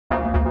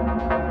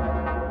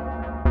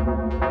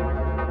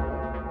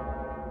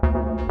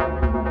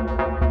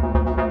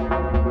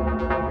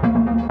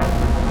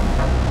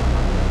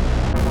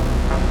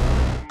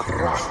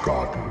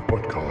Krachgarten,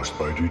 Podcast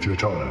bei DJ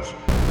Thomas.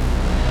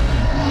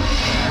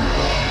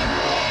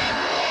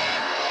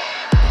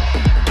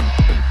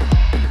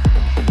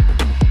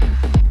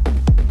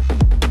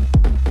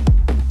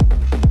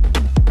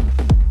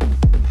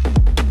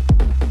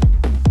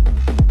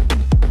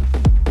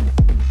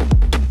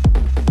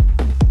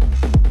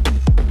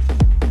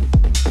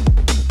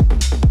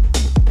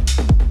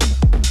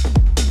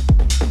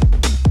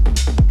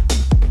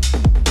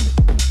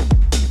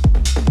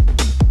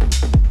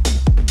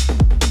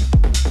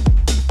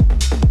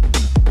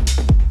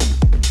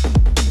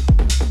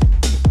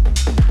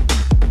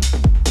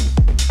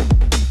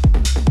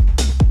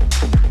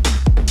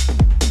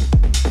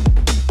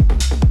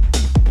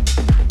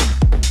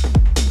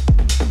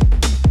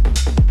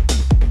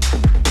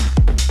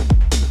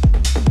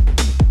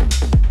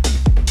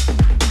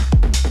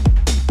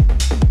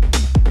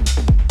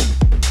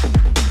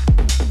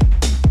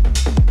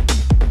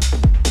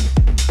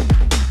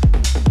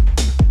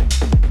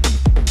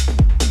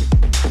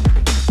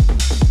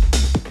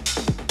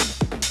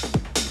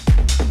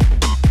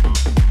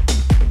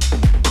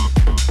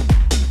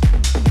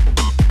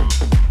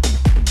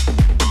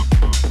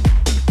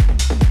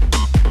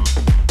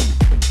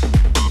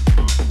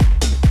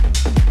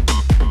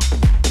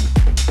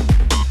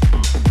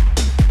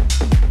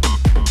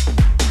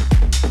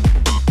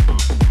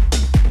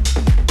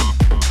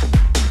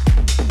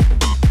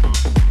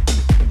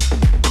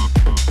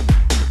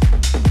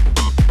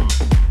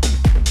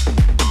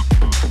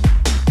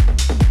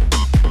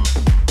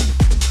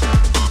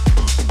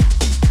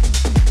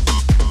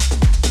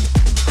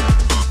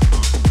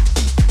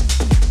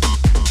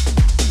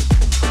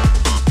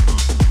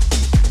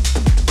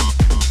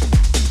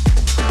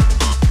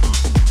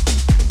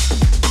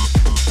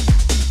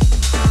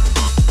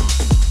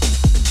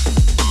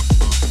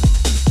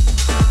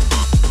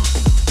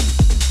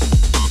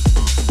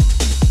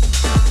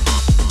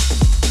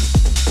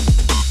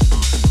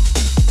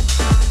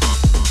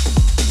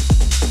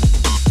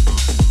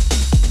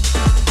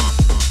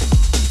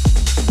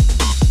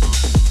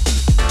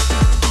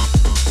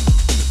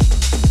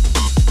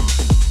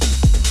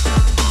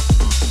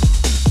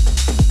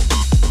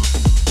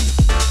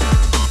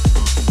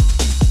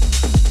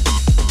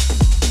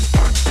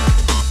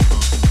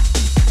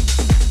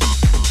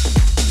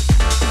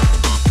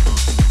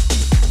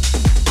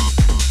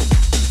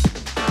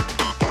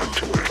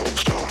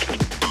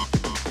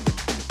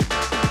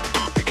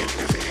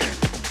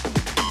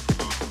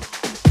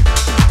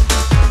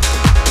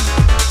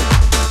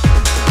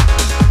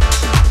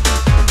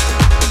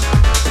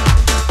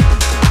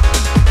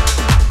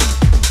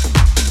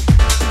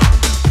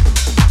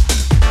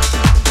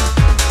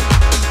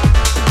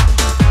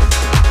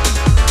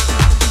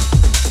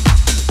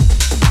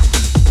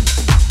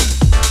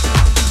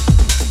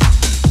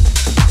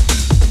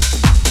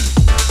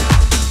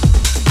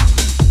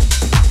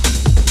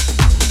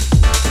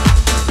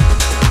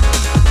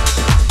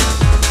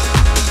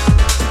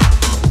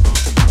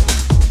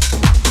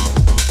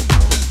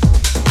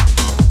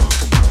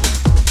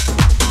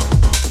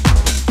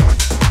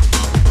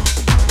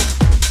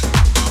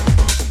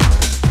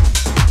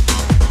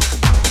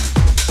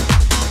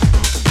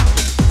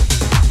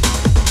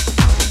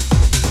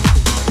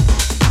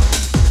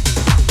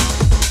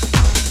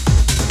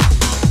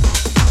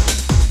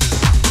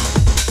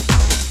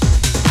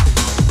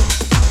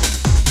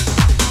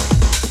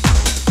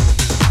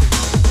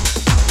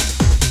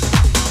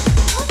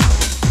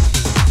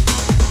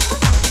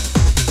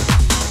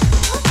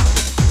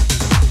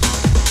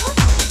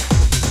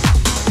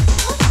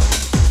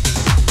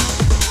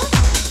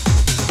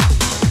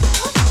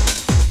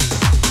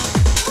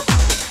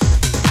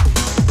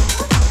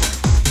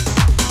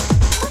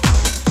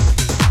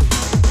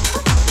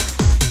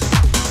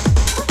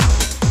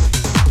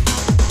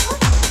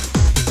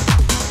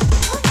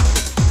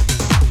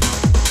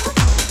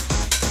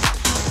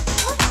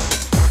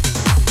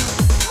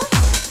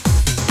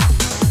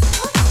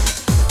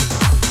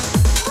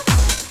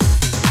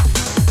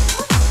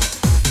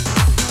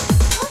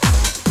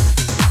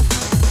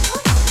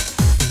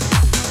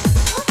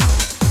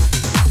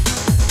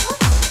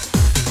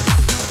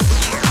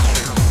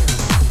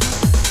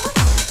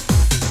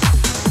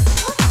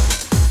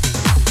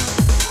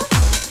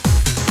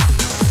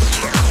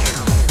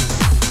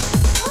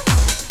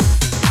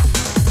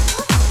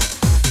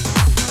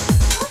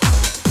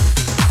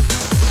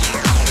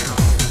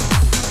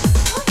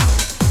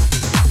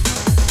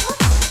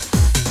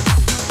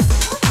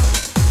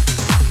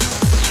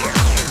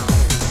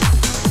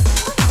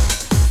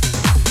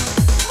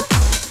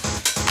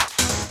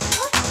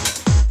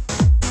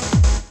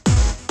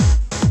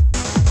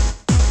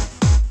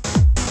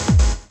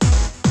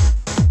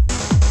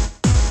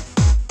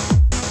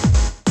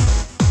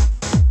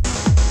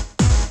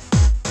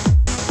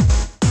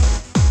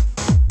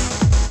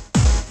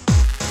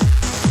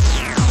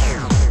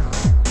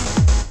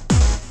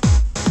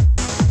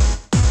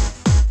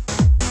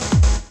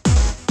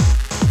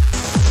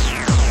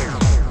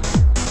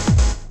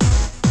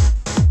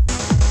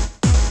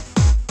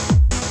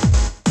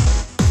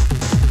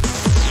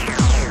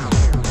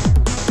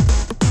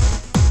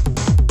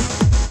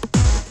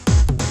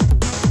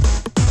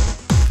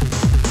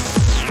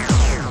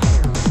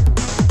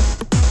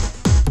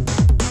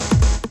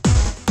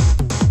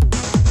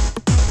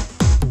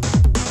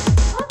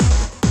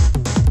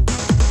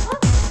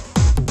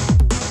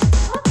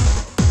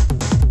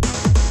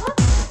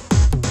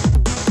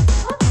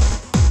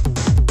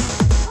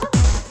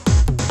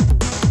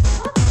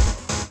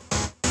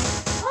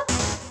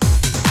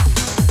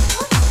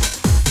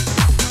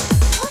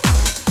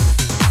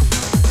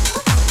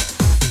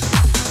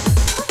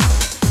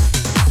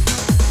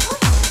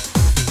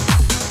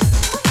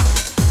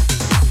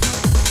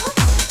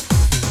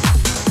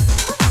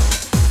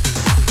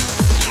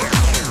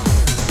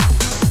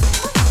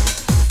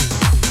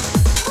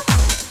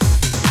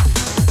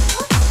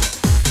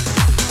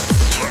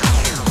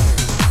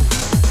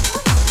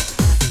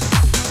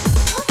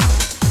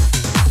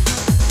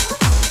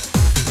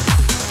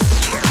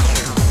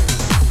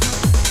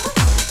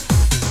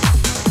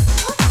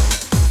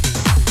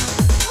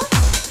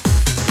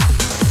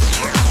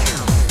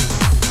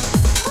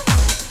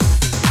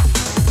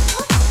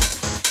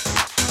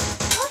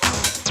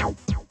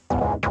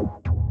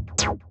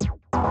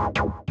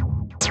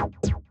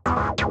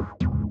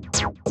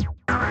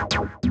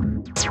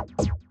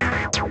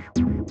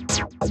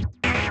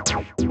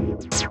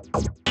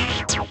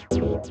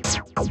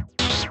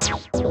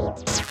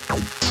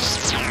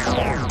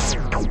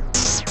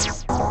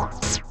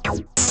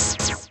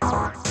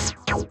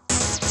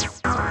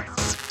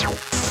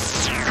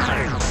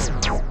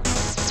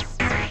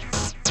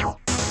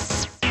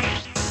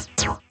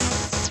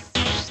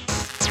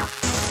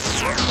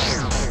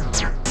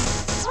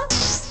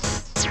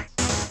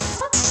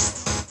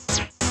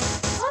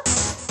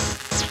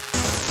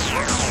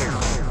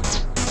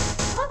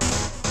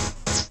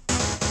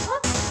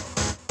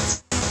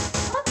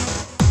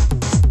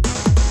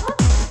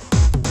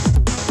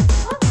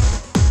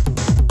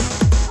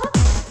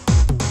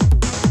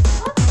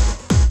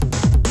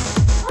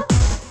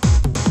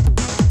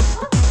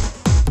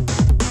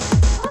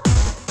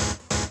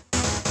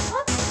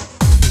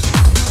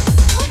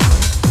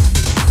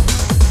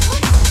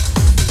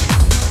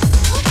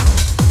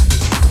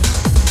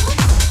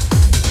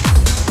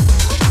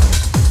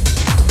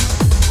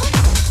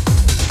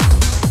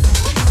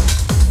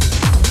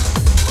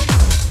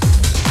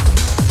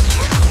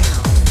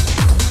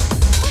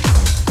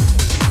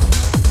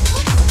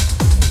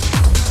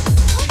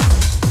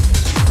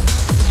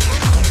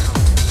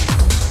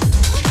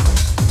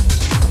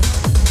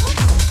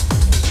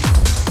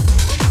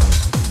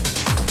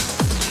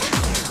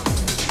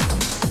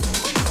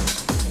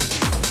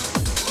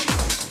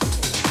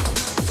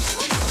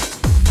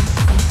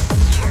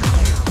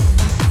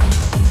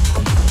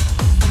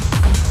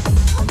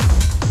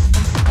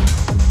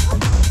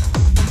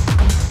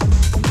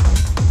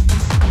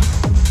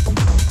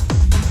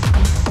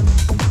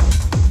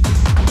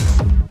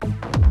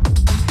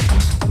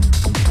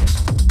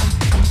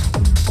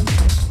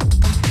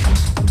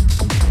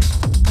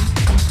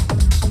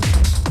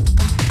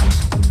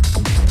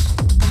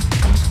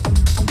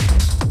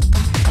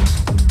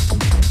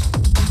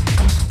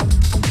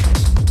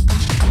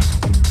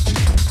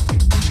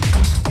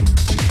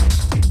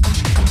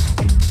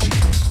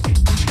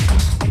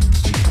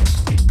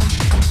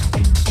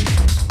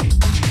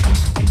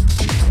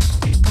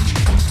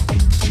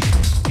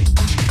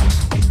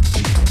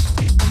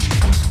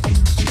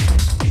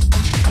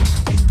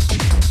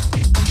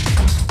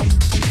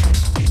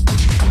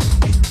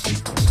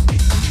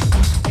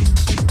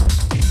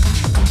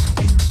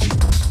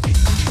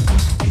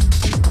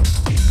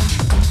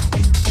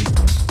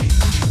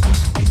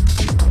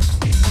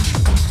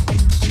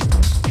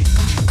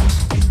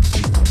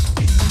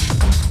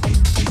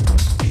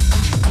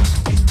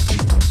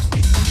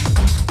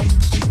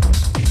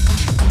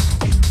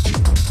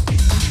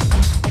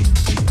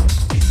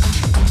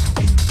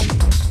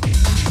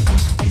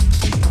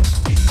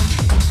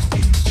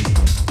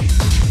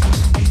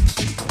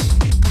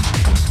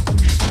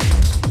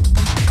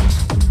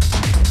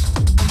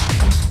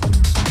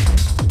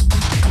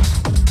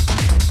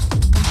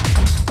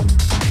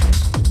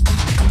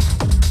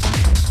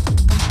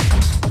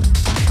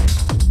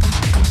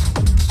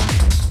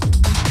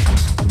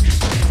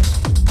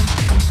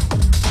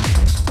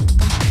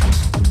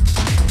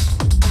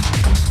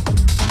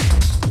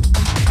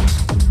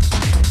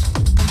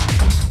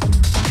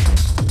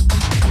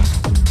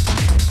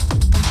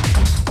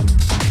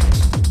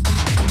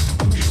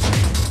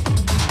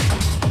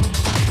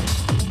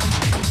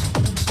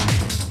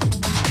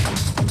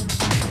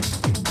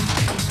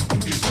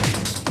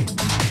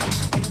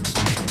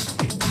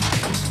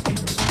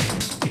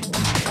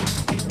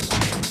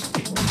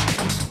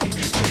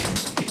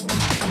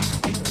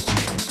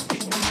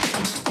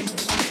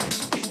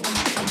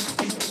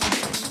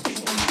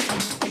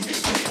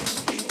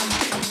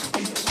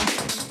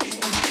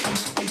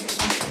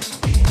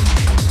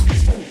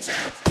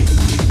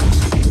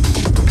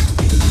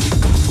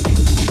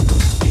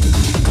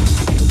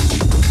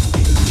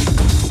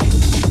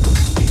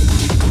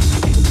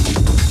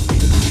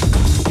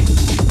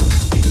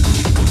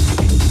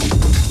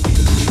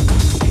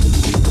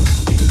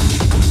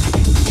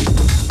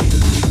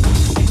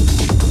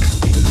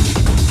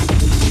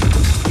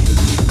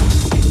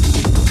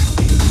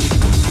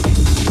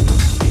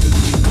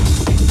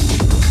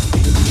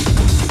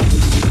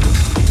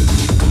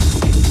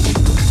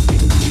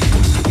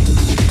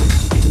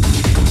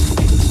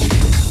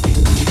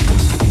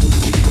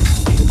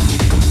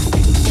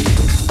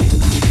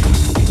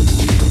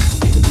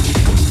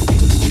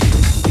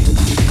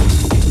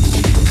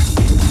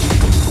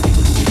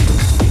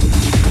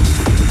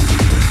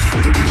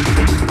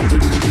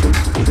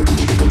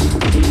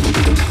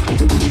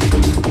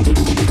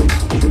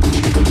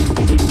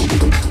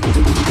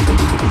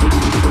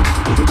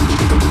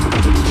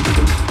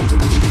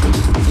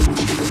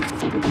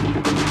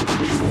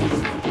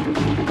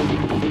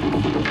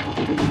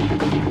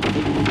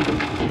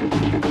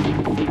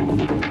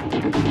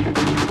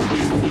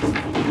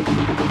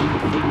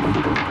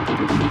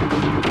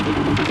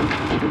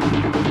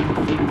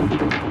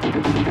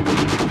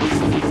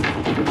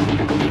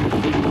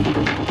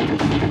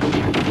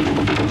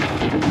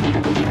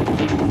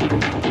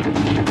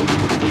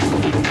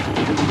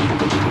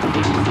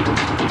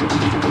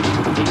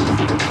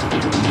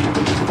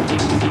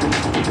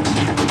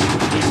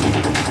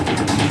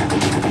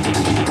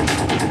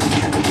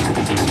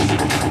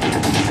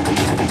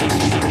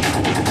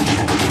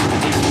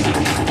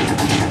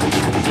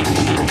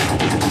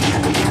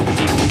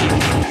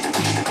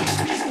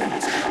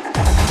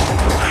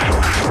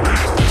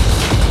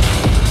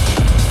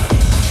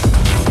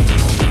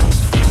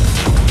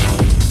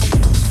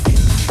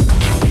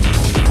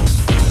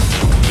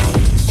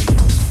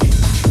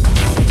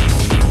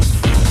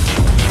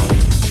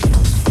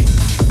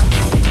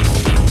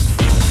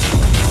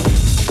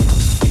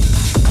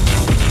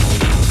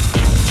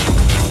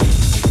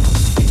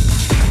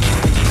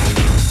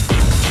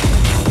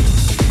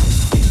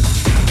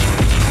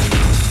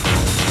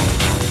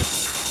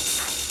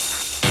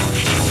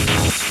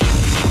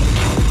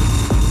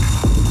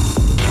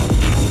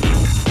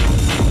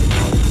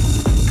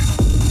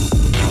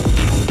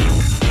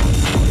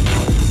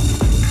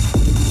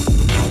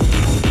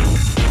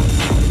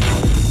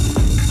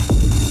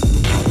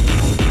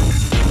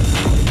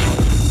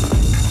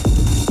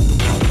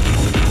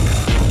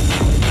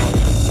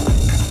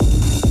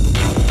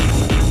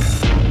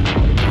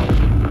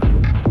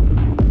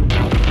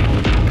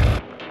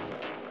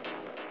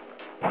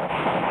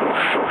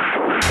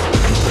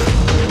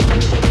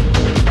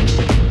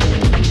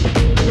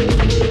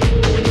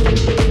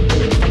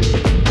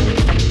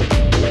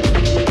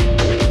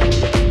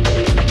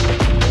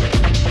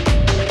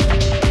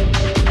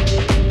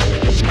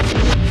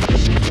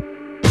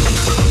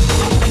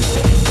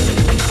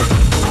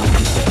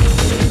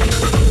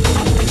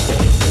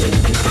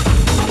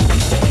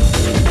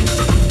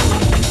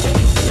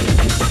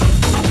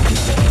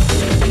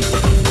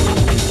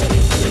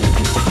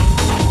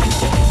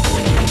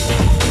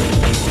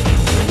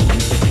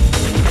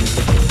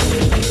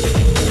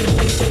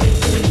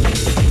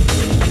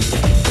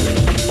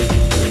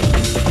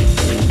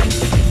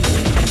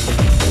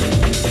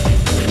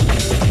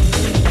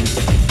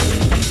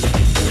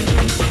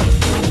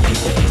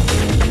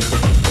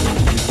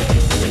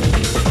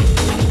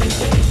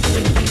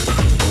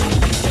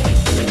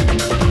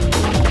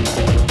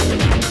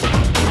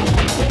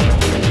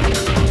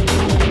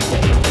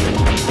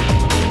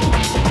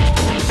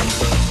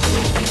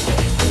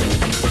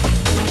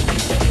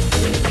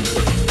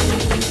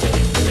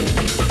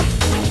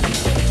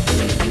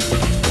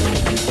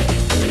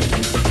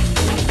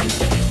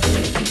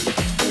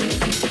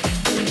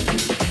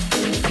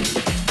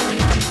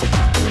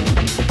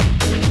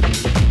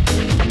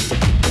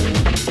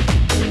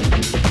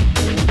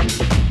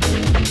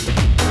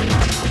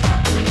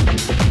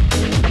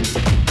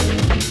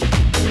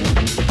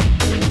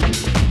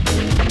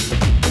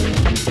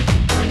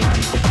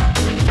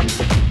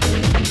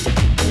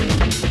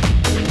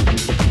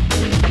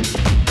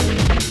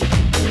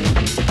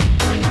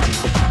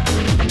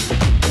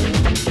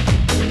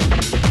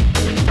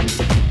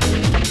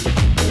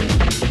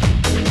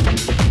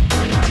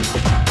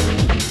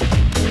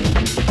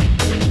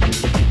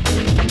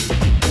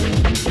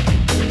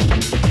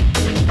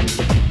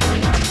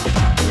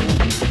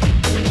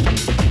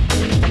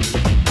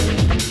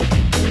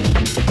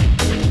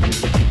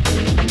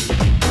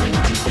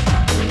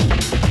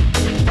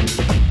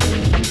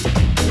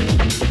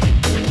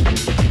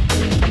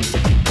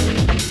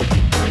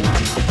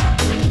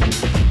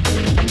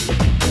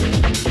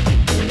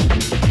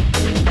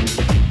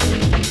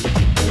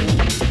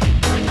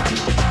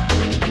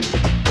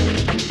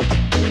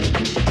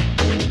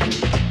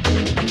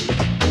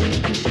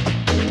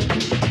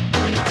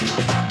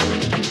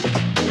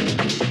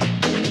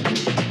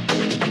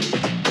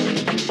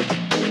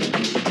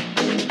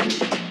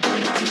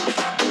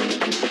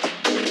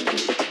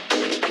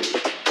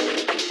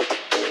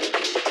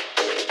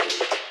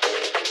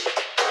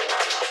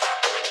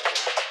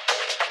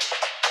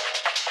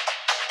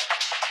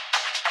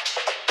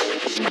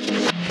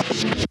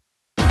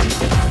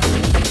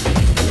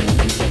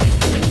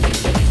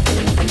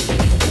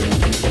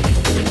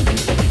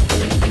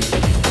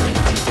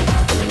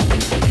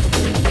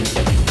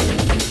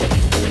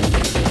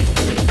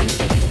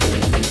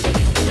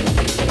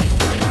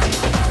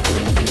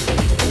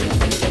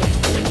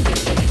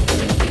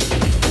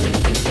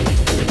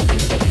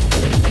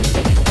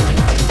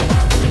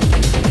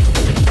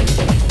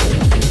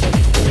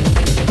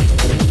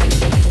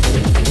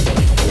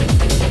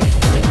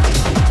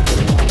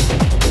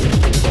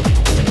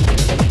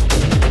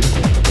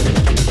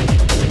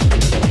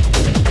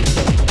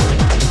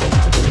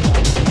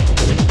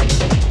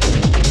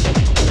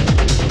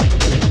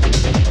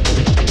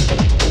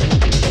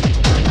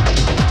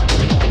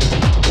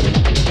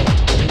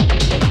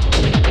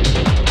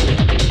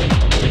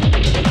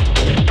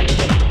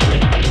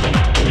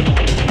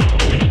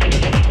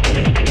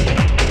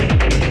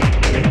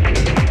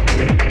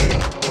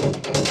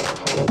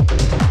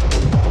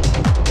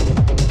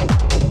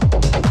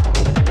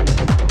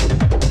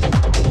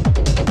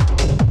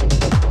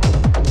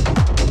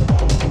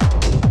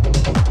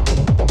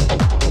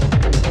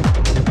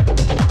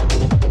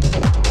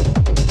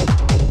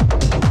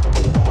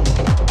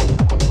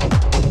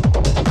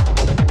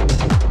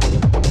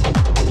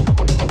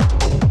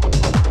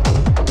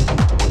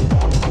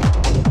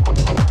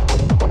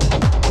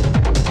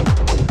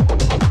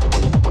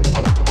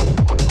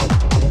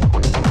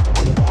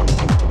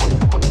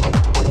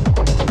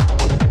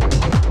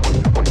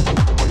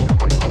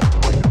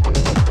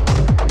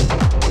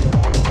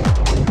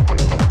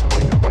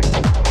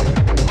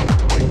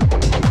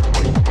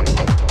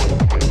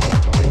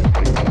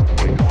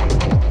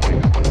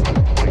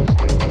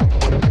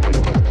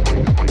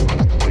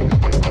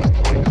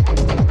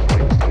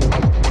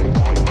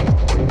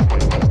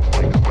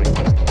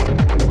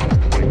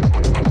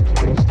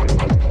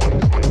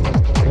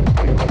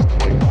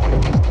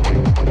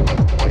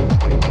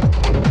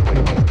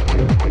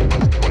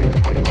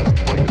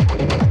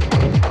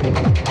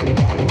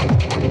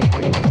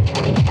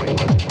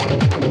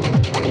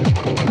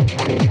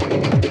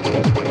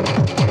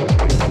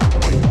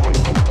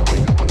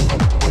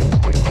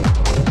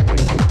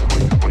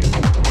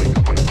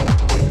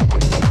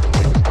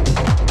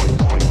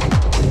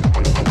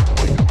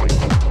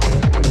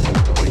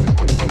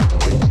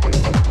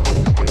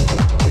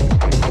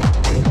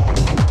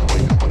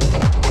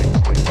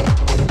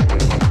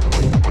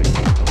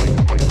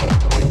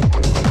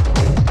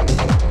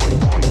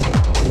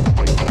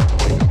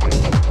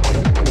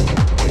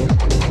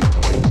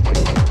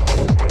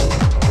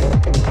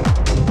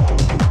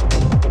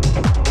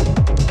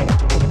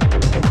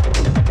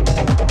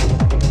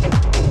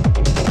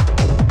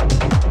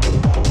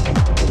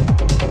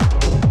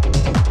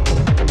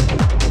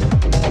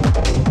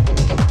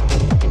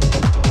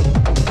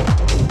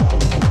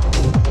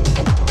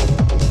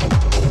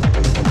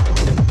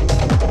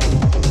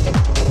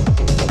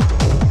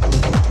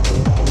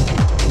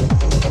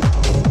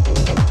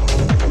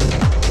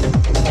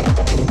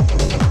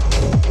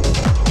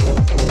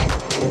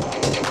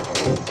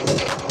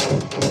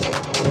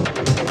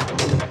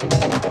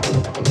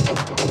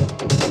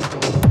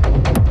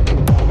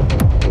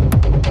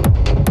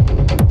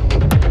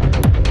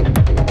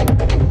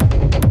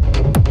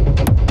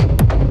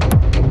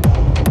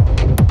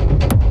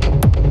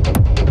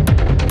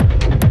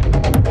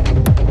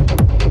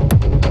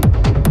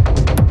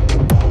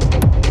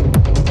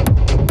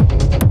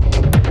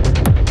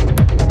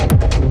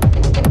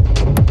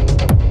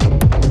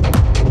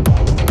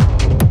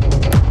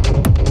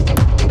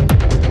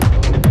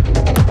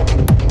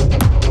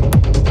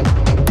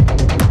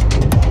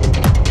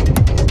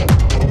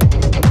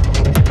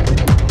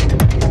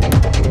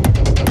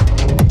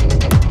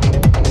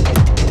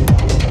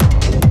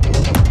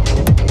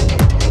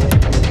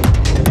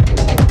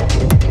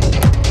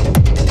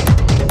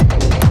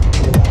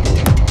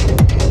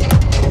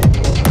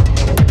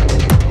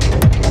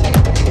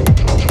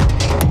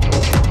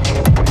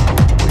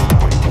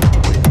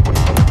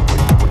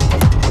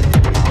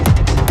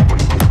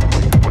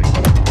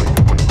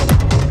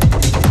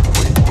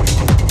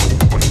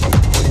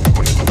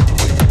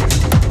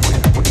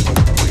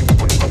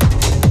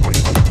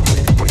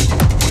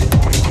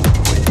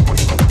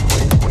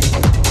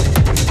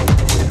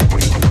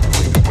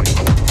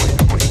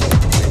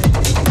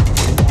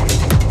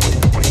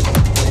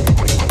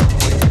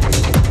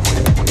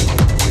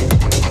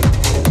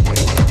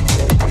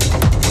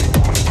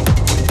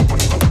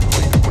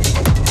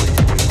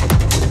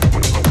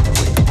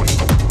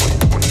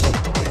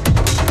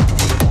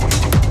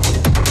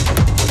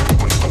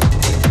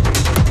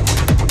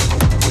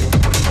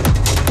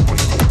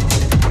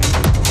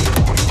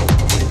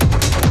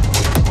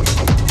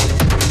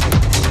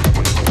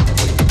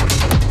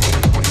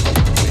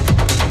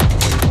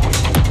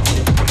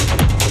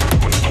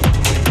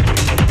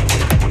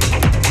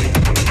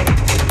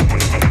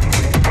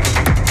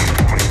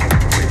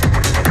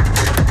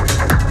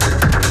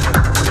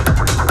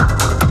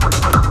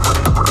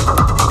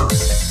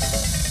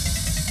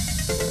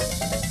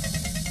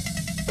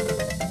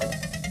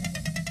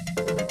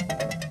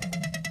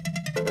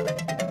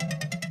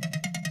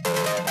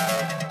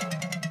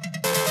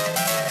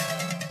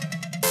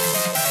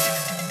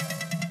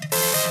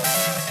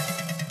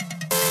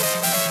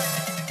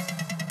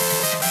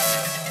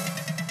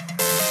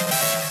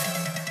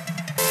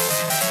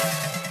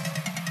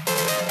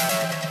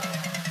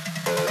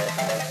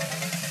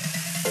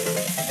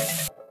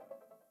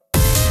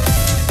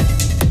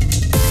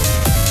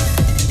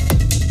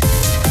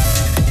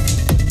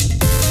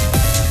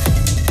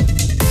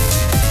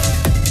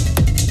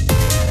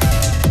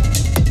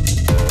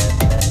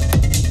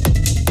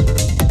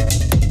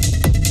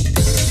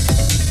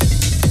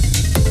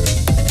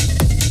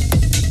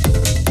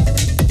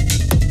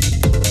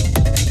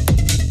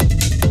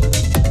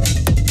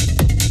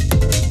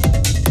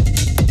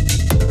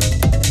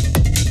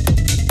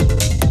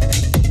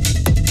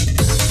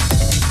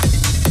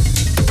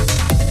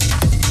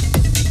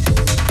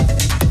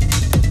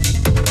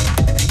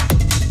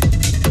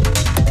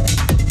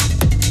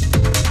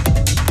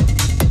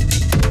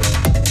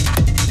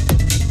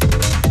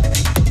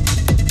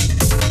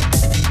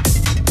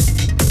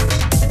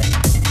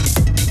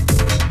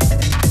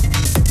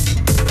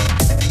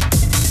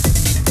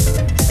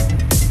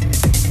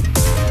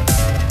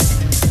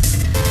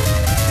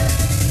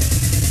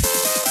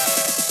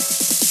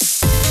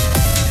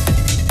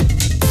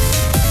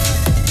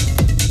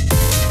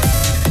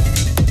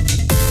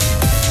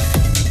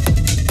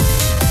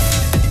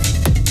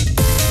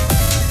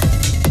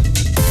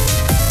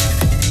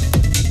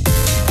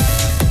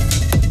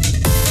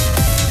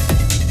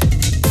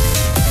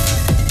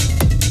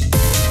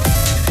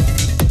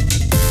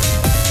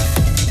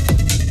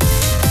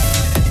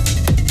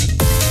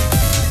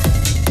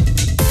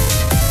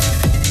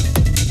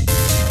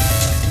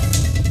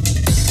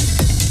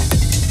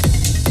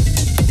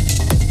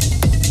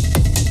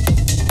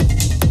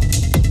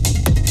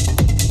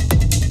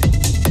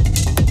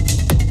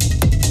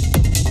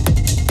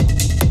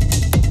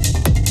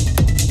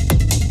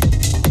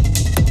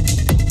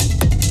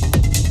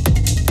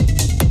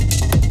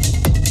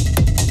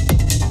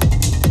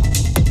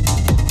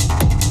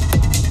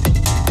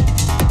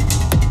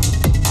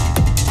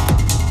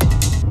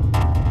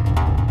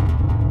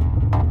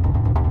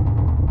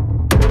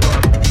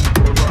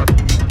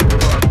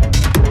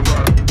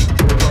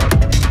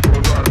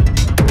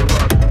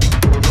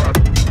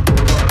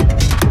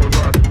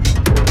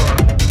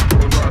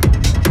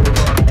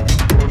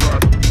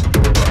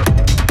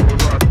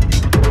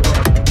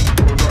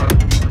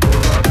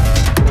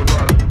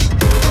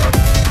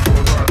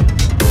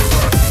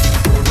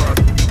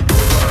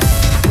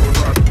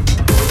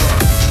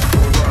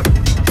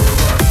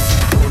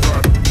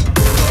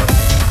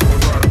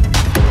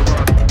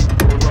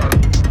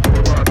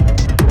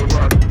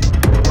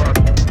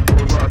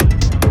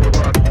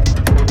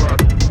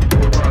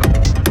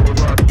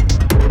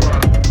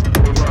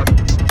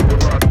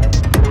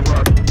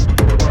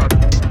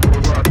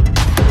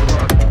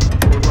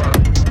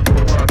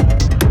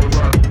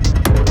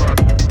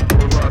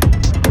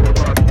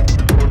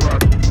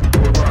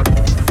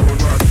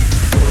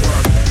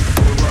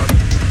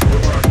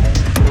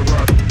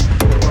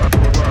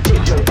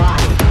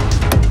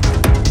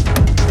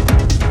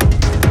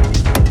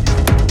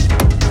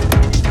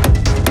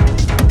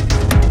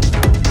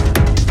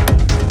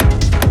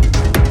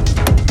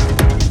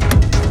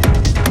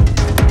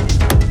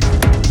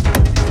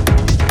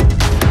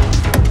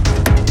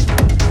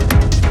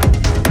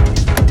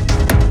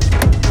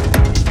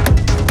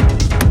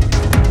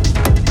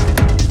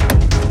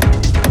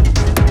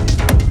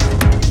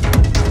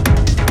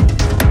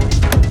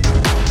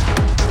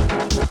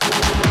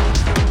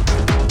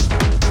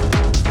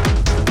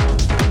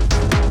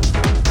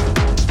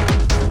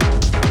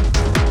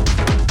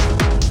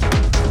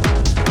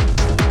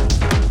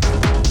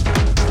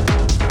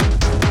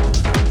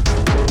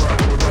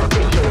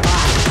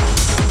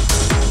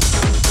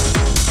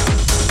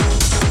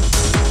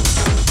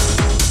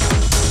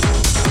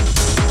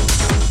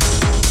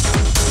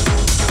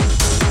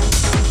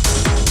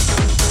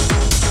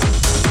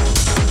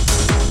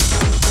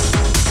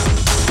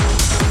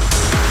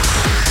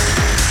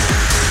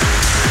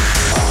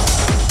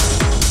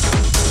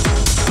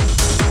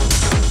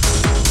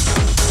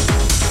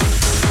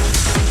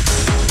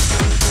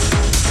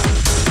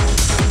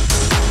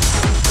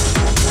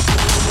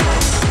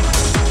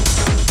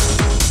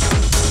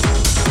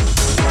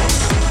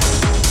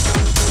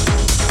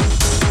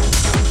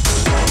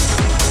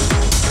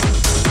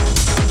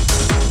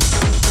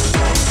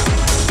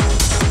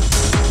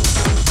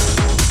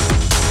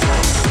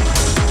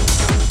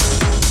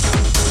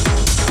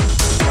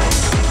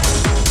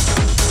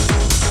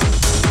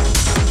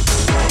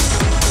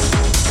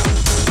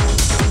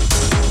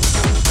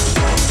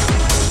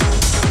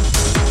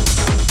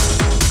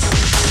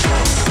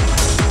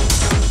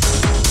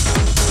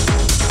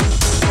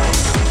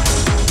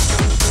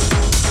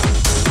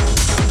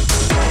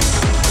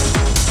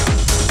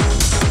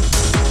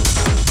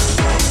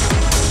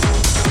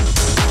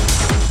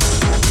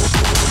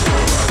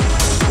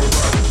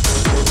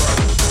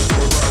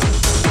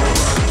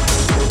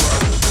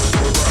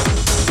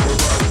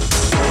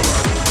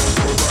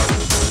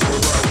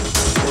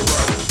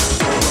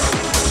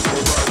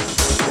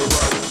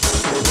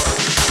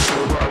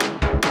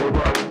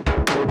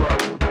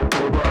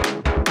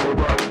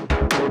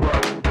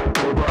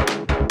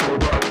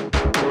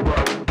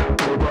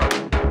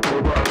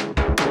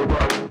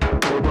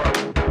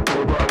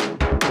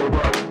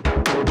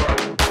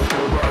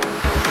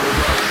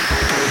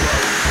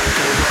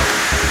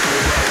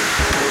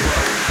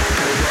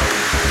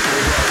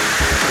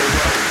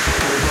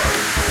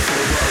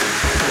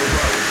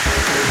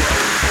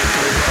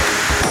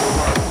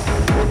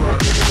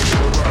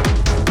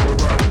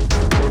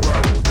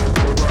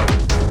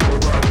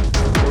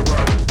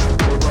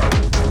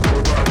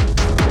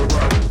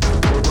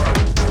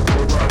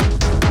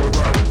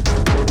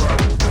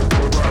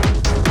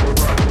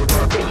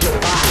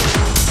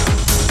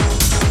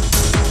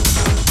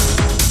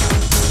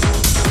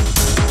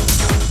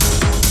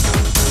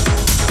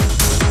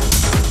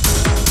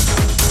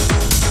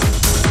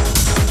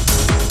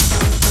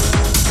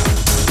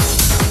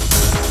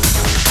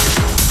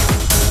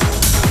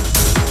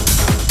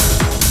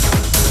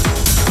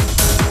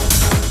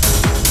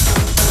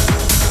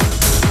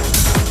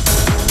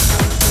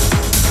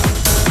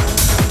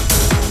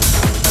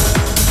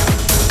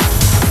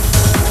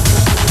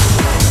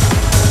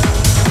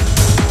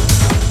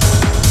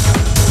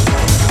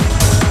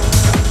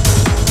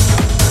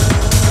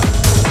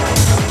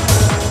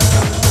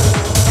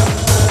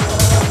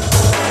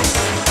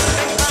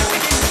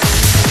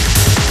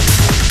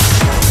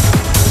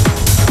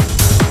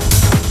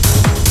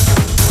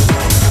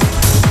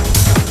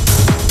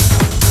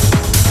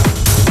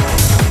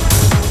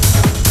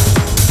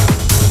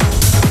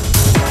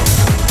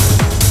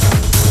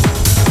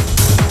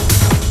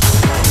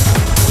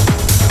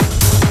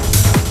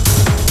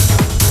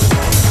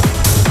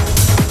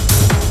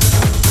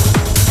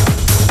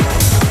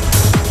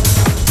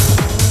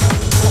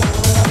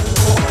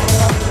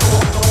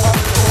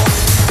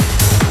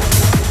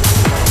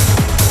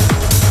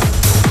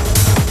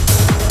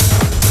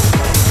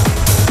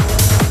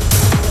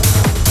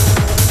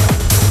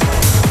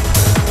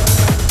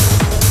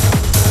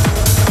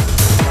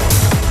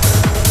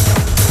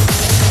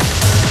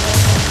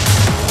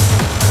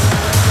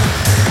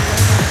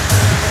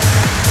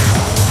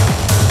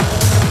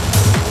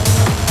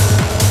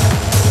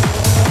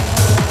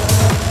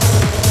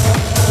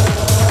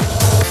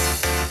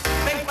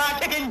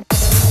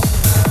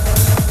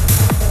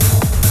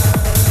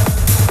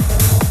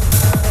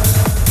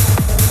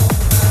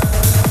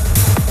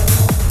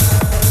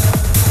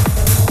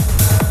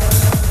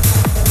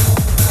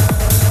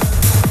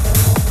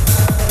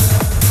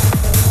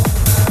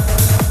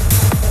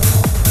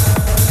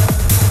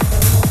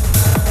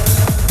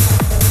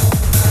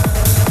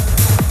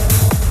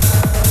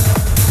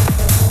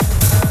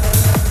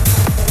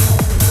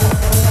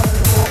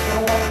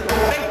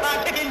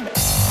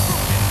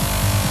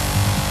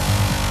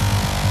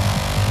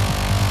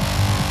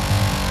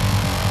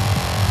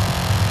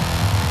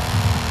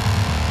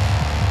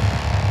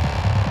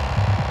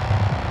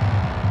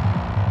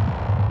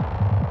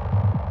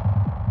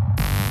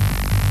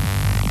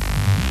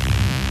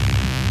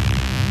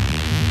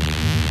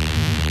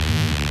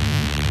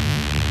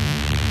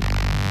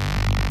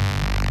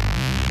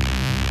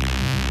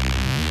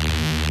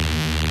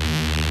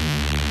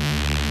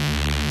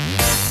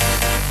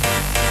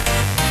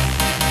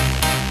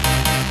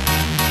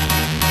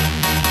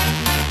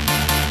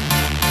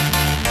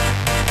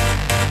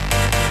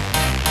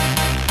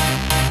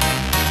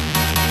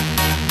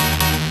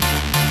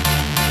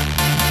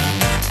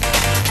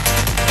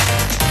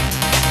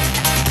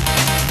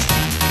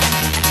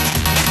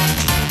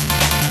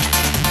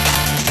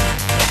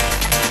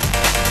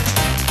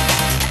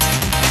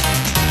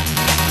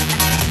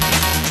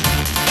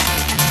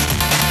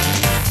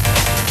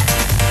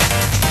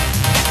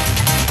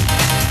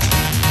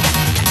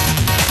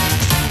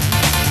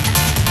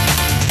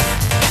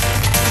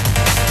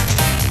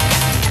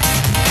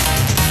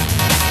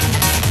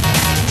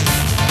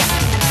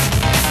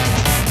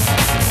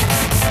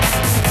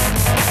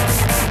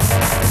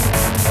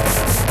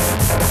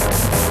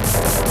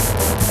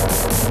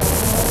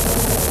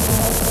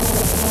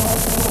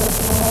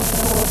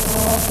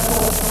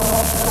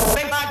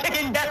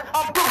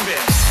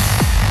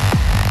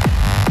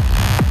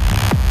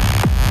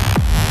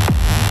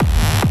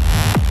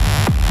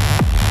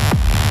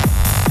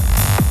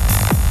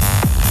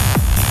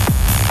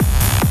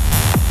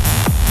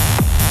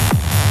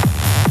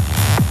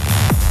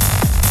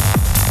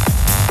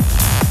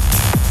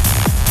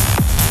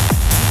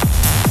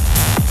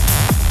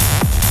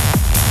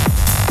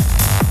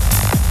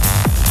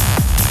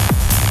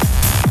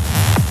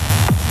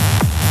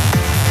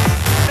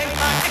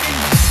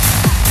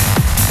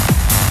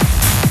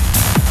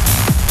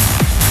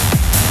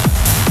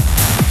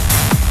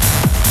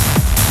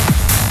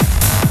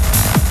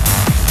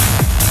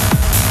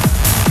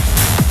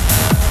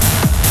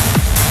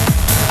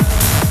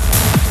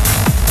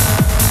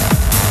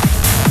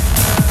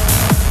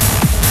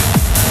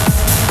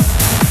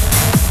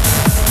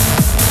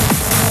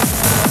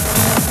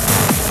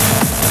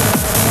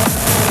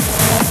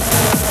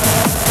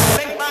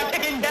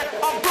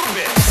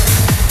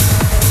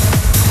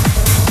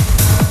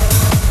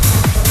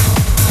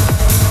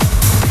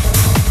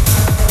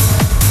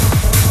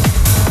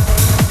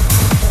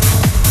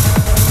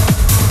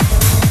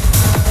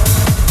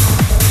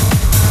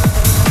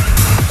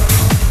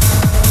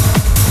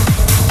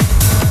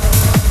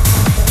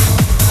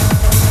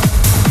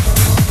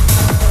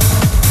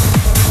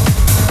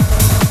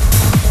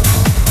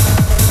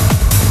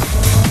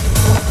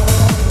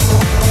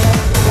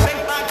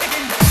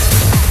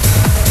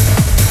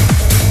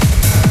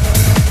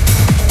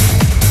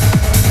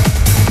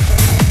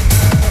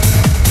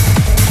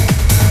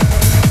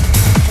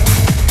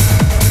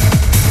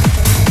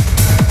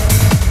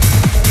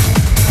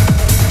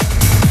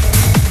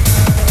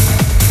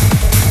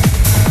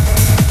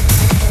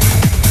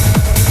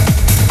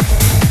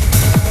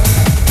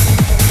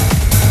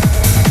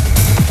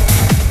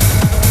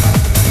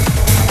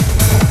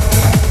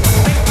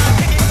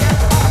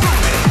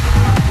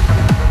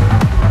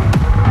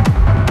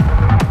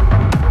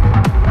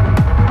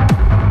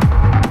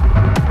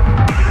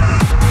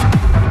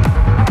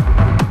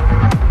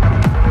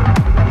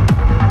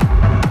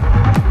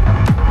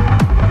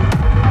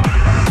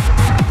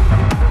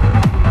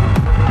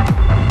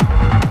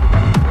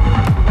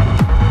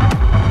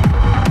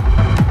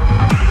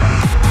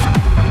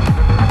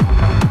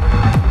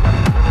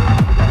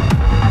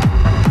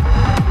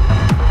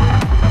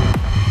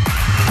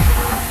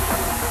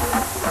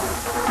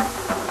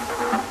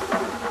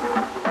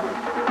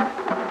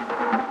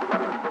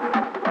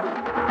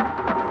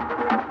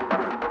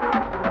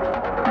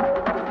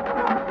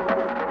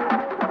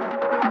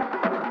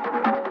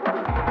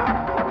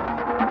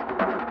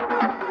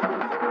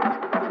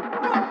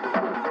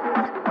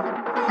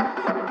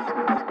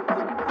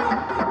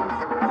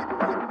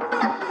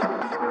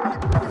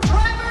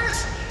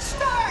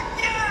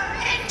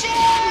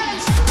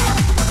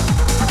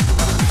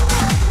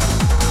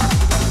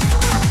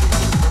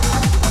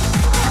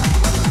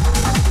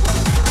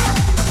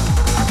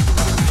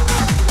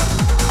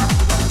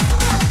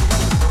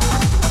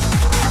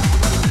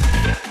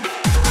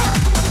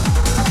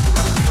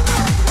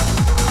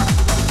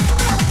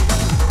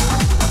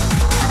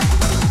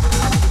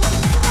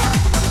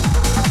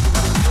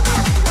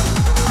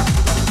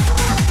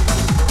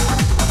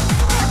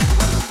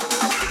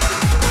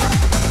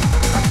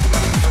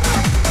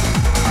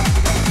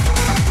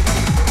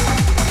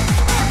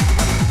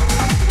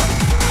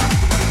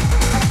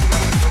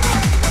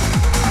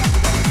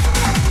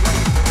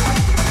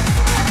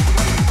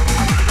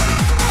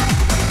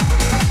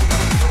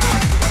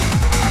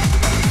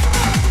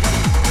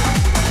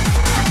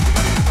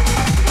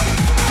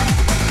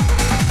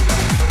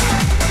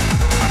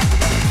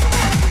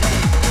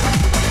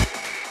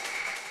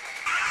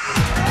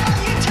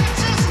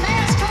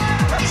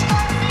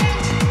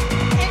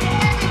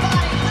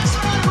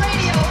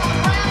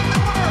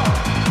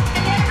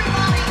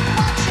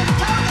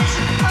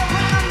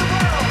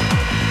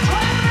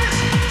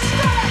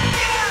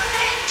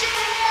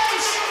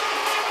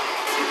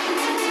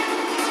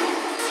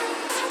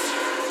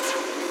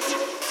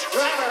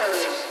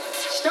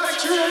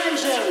 Start your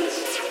engines!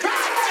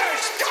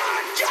 Drivers,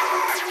 start your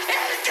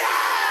engines!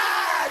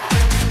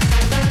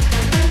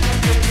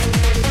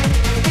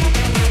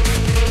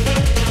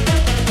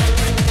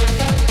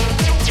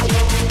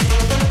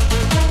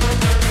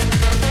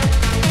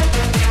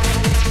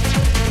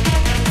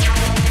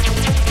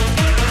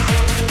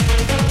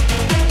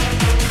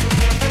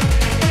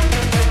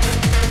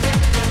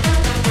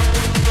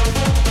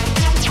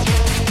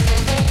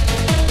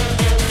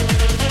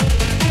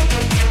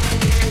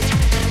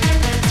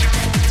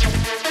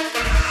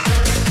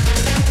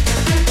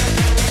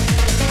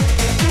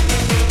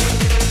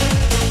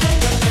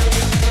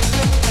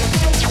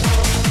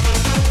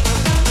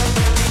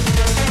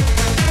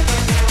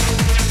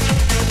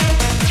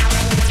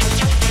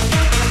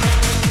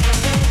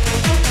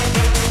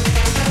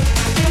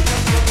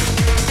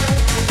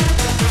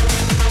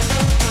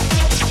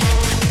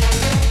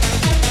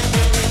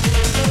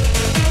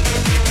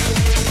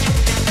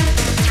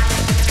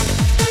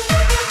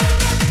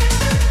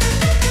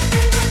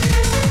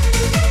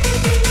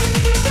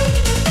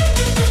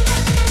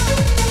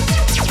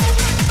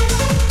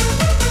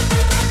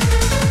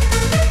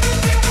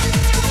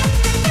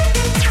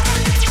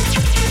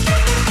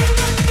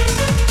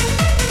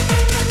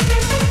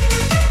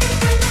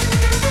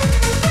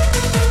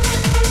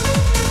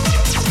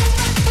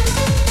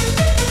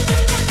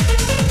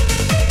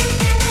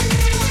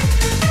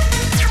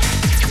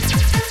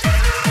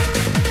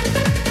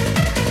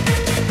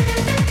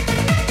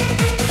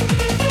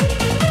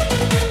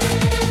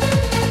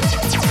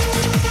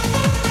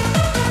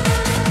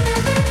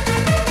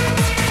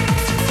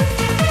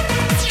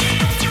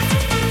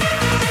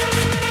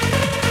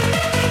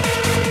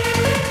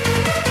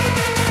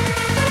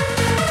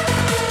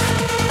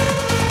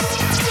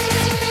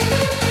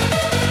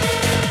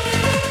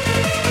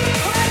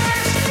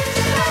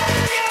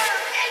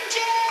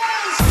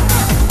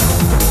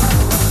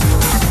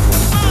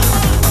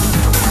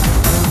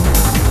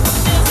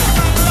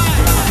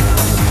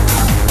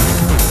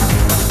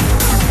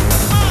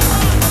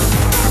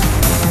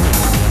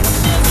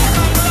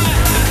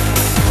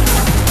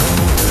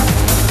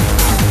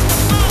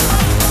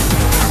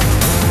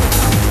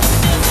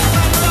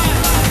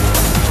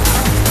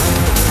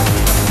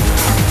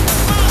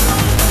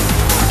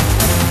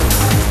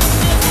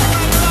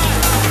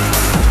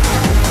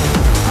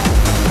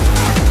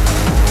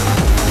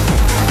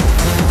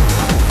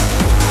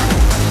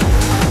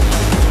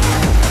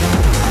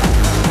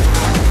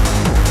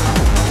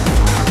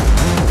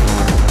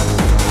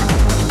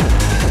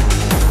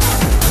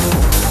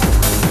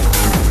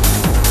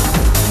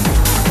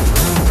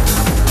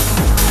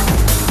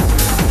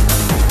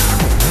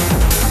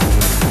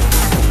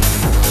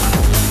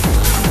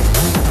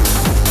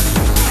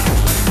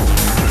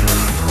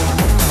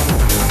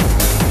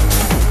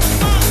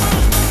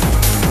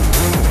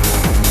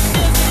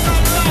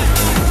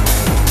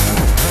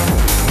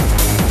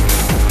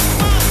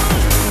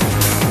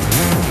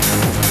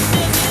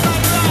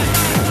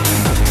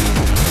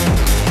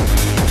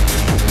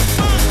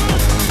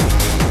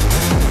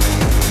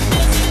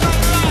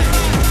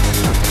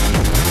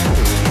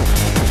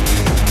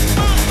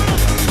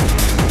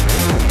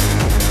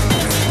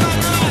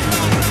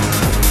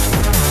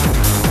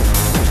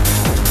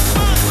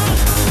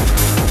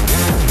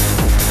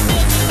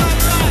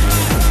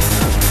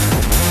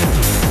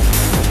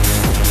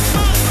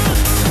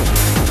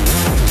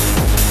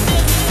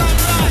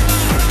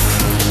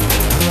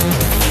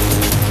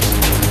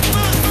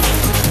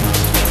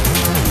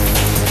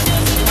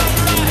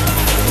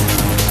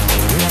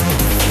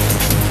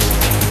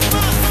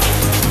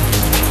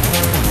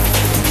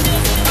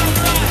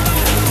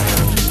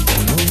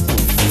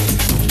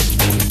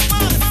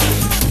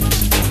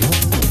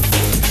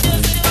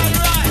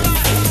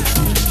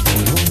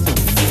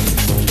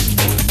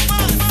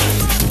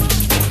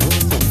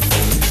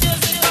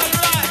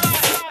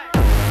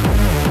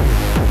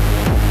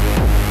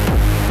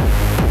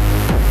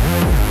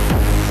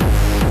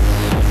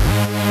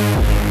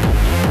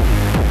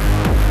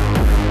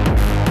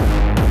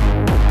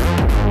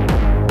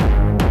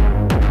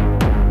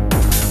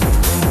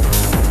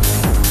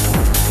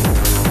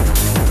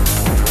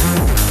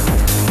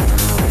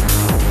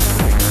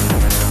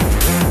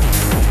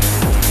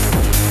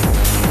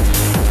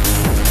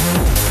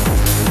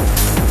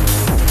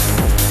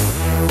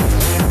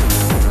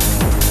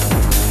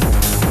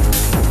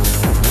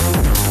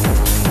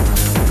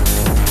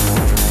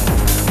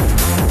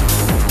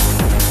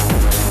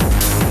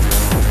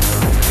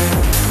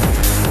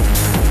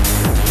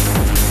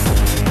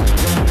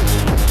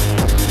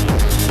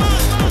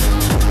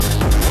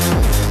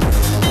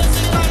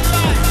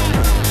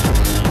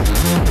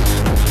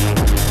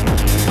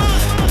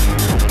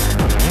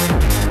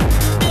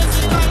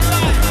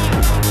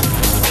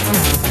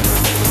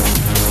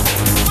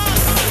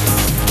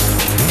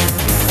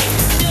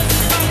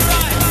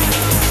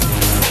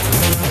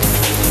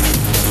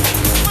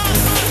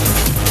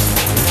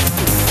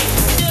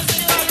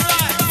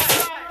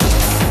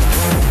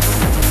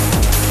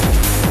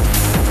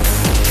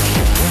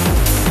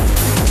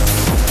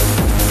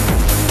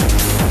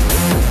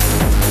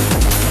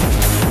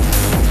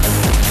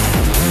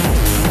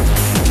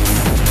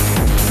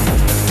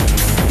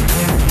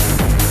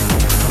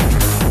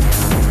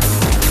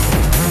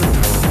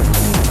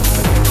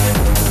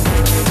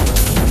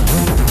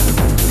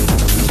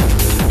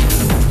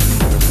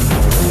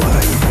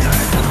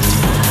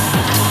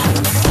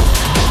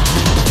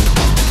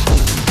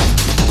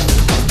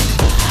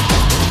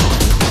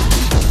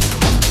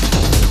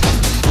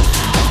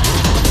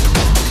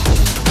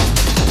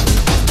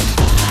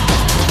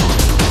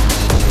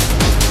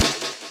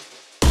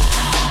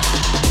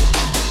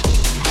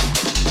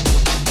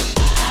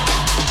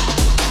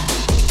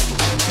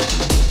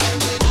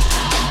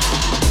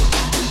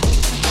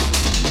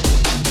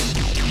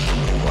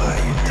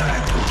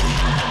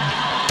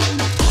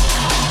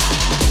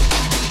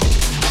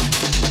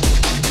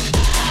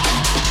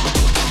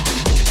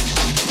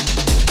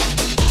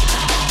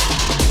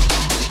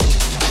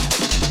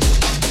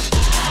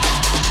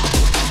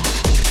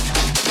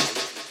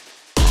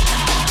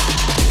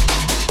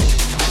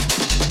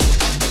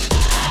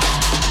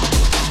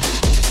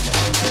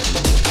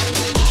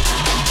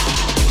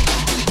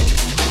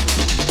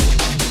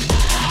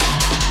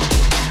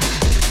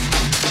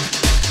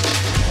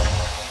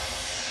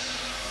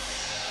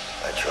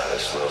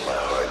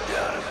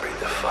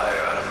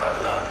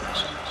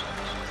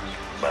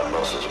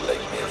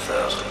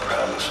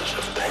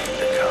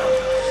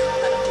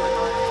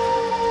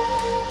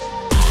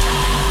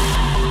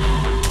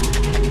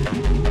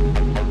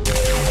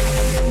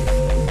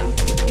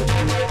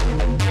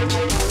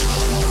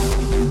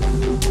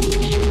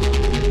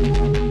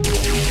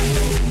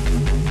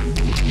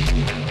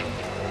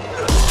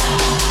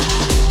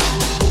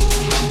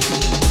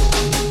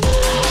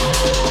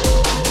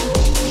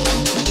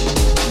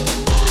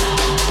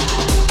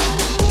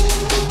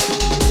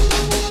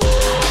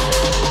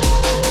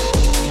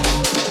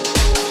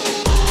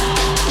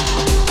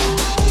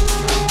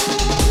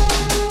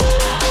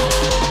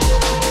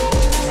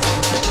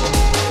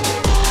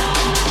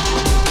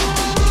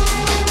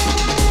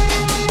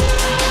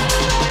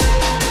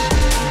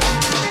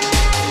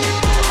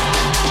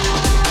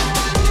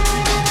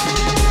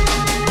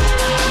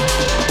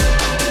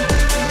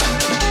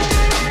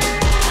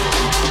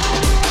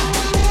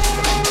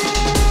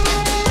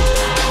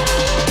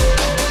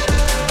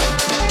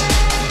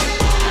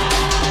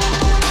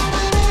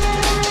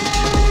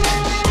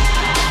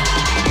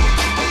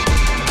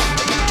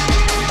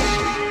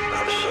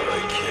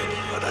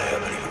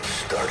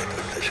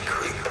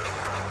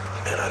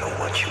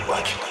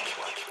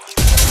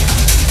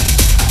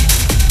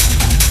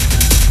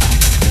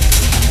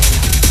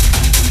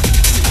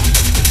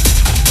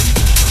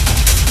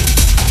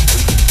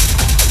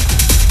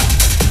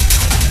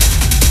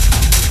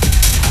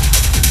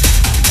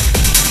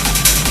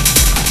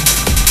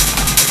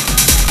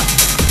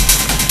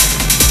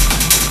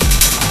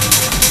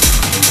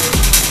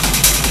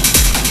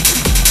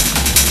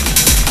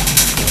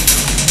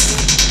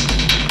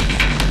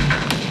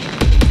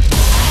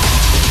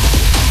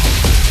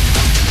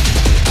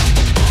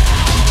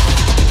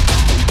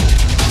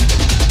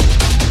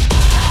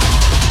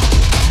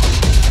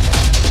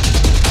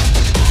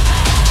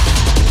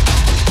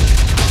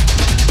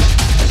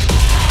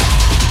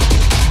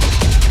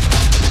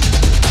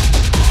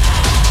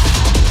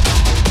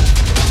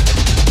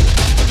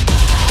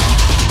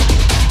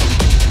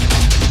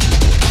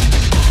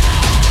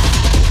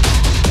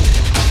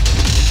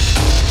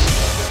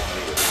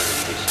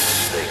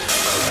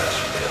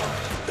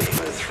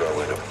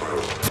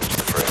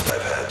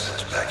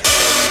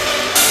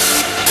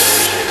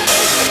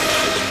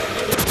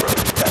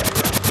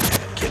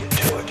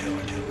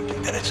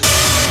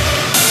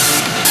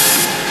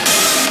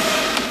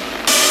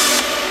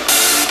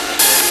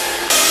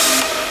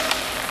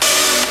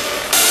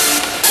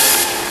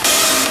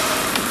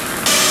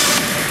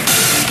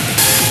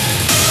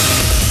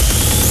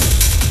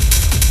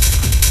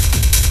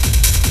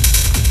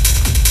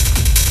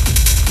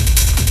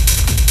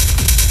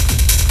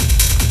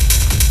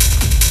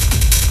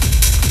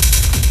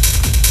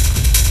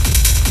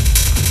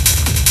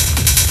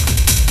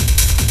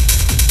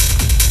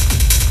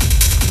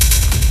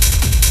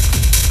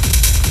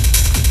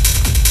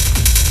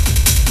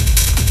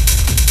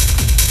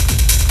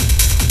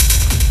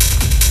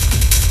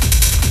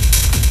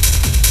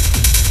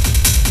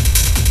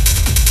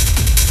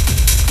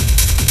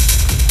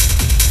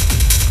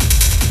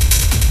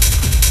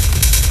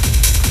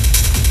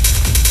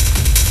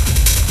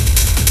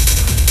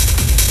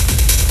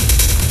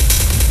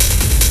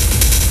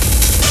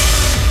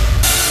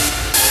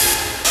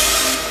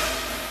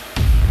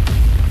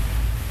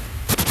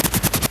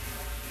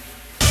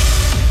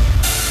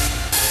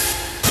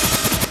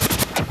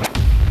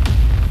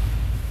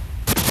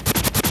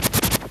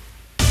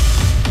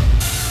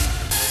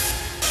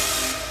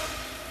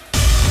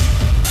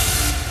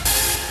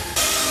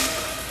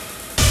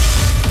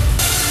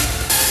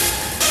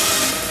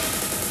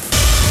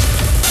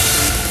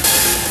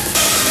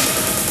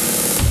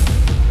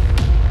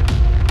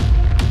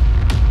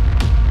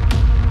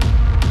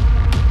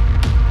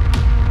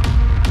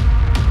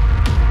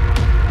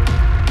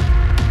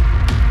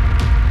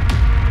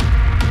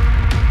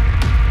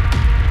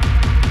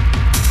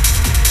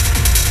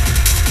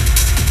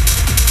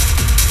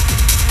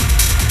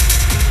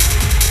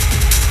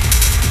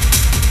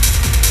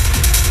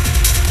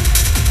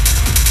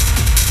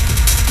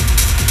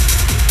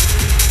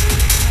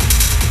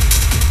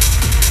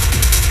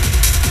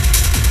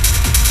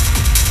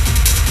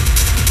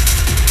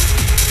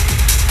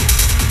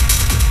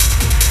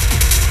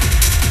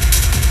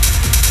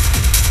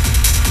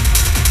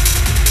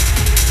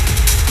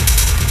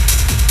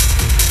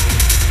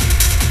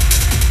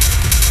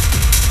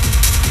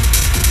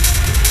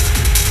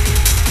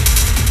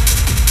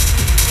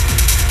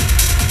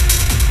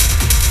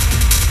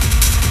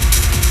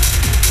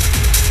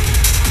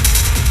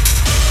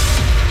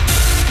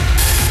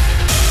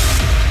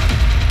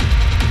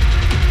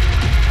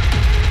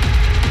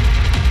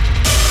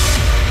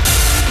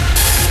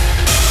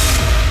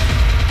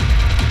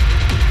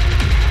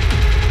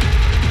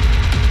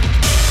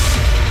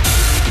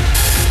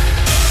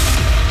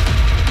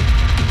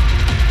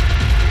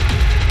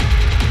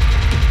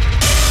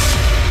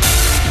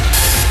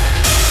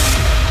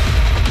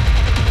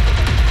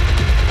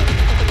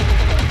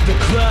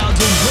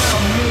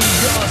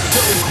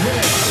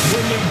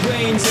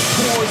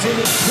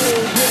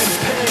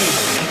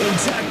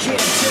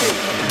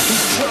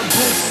 These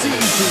troubled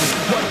seasons,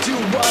 why do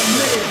I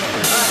live?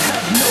 I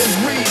have no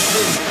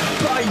reason.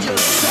 By your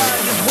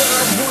side is where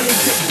I wanted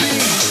to be,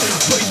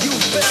 but you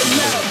fell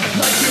out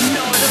like an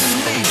autumn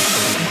leaf,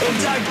 and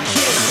I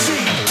can't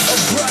see a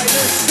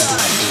brighter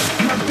side.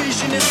 My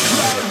vision is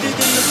clouded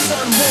and the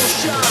sun won't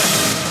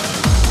shine.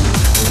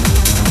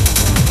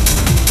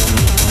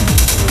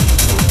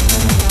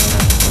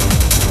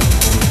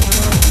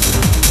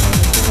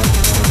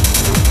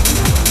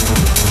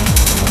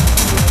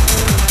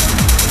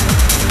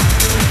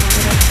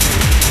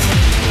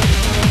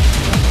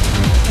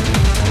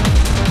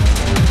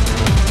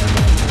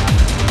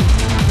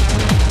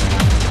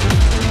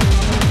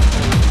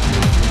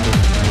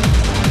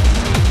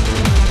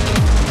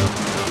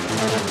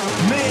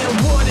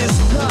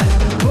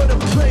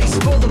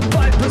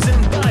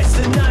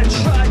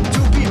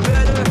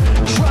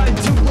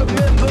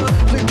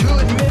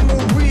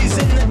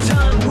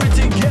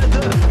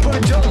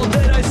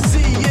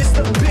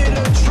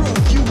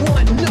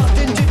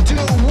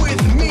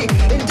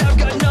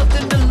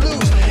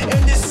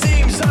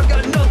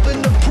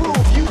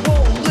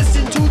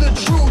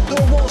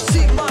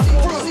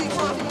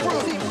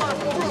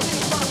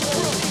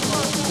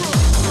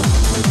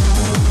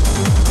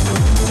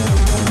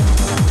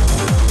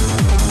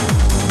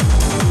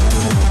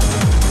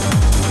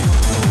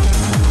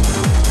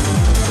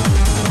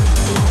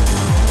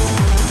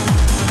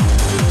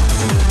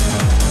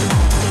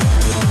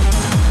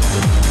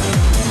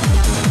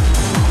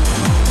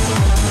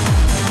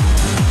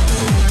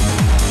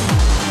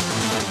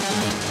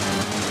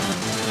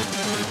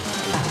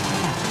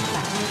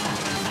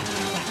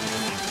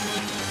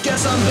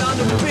 Guess I'm bound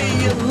to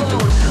be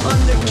alone.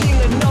 I'm the king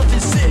of nothing,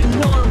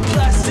 sitting on a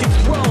plastic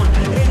throne,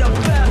 in a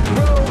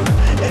bathrobe,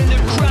 in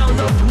a crown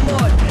of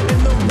mud,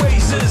 and the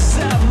razors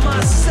at my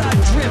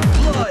side drip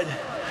blood.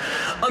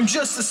 I'm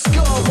just a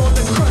skull on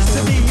the crust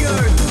of the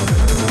earth,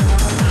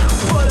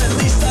 but at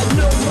least I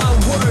know my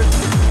worth.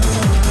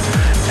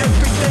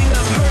 Everything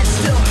I've heard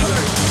still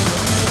hurts.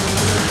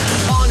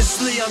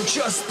 Honestly, I'm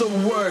just the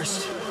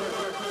worst.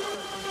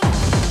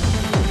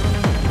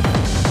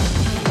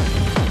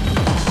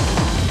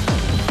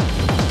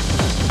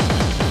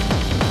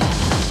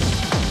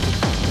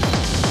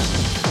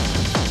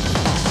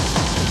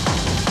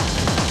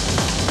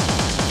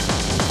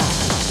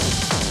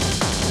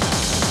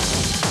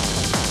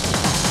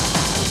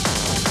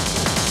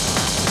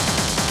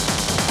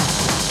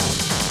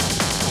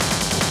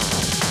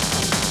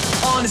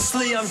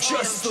 Honestly, I'm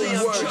just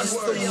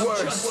the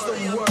worst.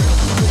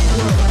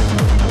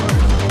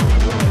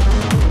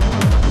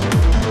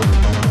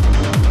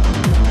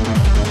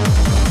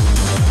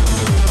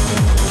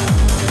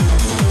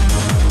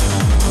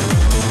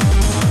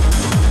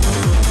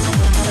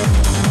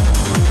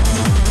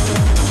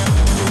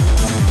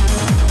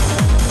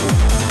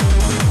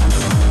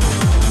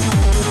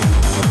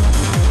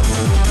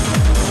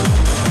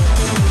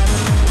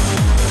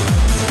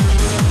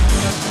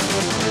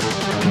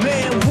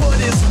 Man, what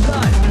is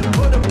life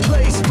but a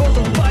place full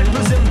of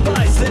vipers and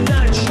vice? And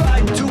I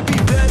tried to be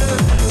better.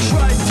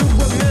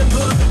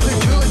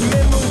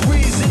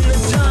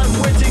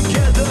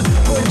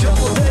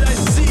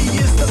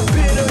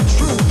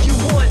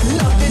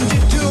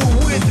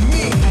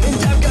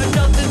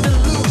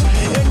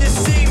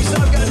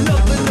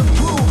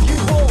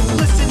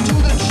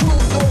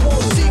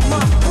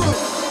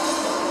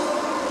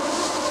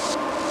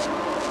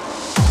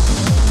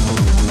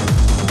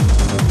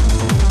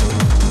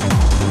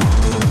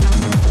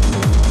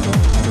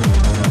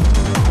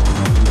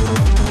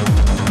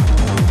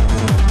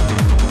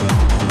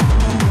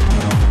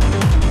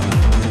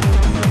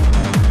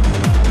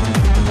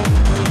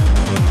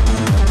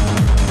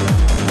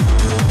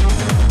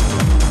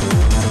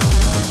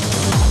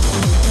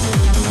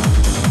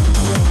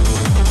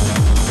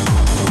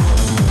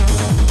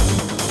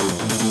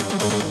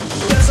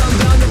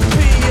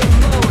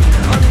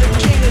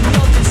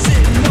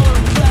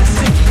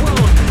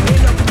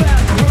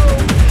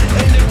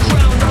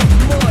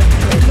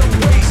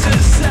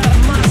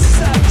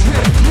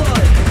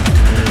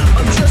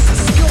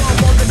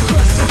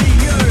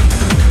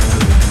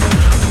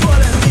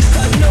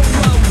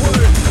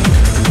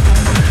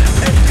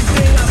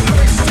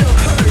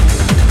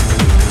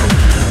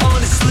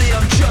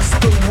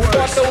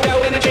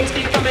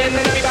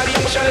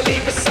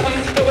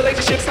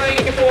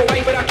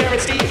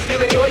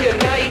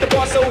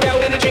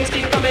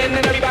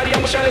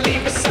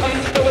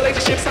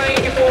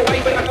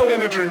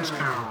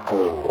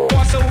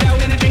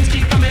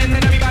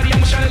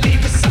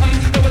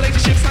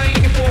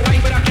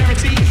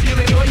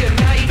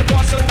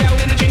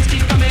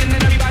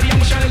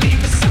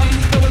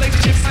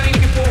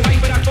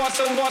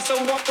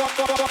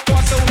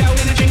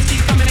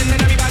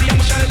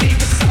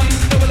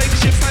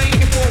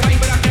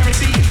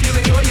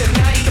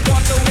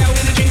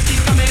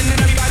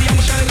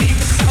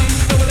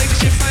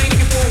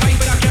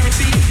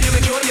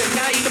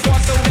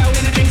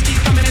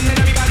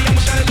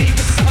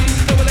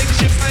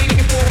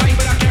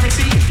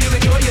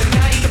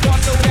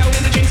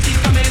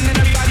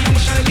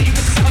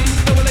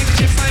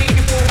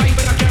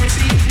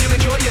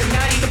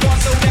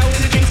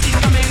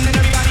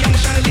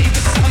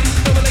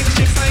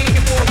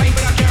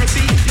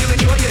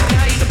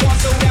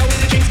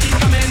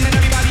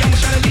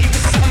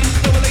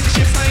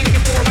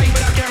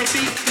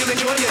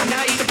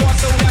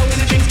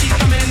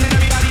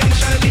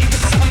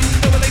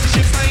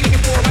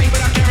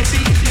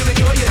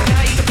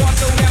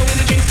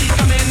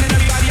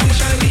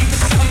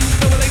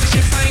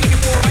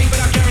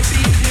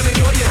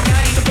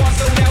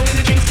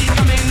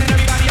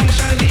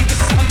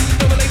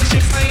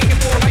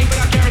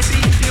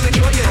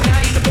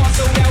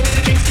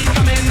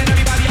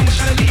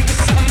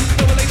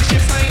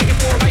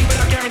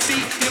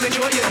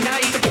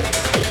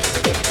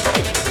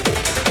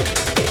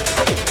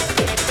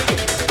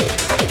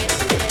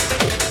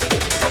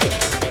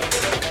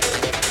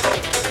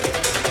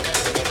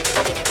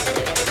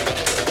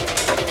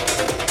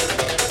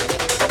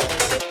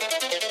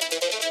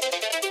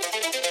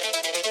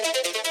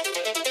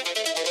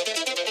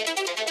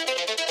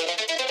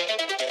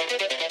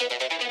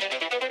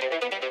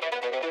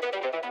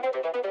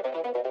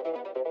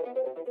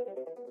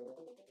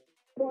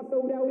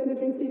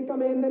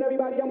 in and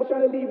everybody almost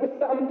trying to leave with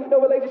something.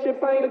 No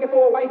relationships, I ain't looking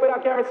for a wife, but I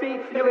guarantee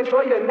you'll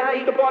enjoy the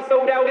night. The bar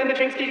sold out and the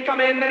drinks keep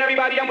coming and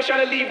everybody almost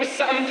trying to leave with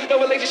something. No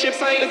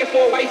relationships, I ain't looking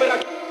for a wife, but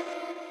I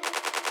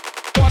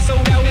bar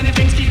sold out and the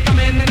drinks keep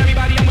coming and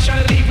everybody almost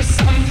trying to leave with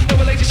something. No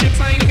relationships,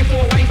 I ain't looking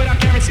for a wife, but I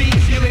guarantee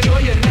you'll enjoy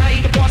your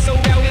night. The bar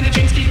sold out and the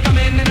drinks keep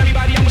coming and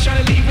everybody almost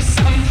trying to leave with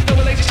something. No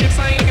relationships,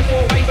 I ain't looking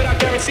for a wife, but I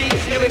guarantee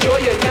you'll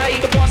enjoy your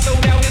night. The bar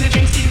sold out and the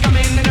drinks keep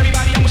coming and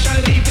everybody almost trying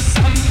to leave with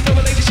something. No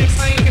relationships,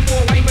 I ain't looking for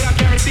a wife, but I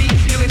guarantee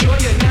you'll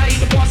enjoy your night.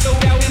 The bar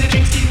sold out and the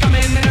drinks keep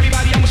coming and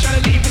everybody almost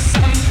trying to leave with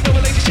something. No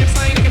relationships,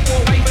 I ain't looking for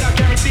a wife, but I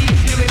guarantee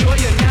you'll enjoy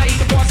your night.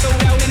 The bar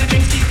sold out and the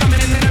drinks keep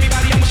coming and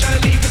everybody almost trying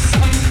to leave with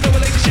something. No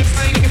relationships,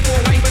 I ain't looking for a wife, but I guarantee you'll enjoy your night. The bar sold out and the drinks keep coming and everybody almost trying to leave with something. No relationships, I ain't looking for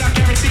a wife, but I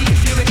guarantee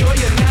you'll enjoy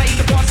your night.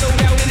 The bar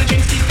sold out and the drinks keep coming and everybody almost trying to leave with something. No relationships, I ain't looking for a wife, but I guarantee you'll enjoy your night. The bar sold out and the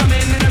drinks keep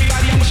coming and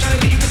everybody almost trying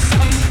to leave with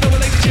something. No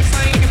relationships, I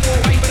ain't looking for a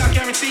wife, but I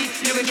guarantee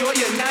you'll enjoy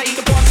your night.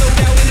 The bar sold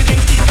out and the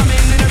drinks keep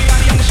coming and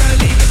everybody almost trying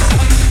to leave with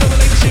something. No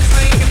relationships, I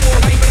ain't looking for a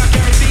wife, but I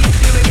guarantee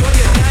you'll enjoy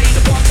your night.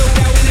 The bar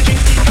sold out and the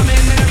drinks keep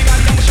coming and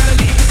everybody almost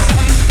trying to leave with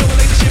something. No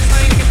relationships, I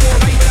ain't looking for a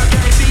wife, but I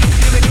guarantee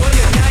you'll enjoy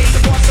your night. The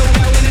bar sold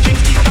out and the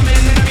drinks keep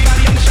coming and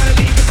everybody almost trying to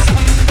leave with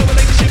something. No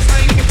relationships, I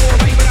ain't looking for a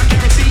wife, but I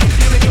guarantee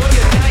you'll enjoy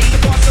your night.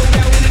 The bar sold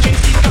out and the drinks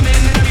keep coming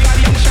and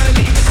everybody almost trying to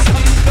leave with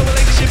something. No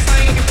relationships, I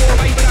ain't looking for a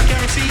wife, but I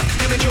guarantee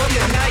you'll enjoy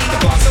your night. The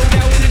bar sold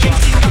out and the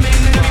drinks keep coming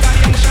and everybody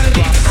almost trying to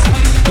leave with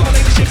something. No relationships,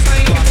 I ain't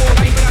looking for a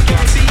wife, but I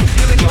guarantee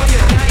you'll enjoy your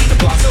night. The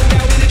bar sold out and the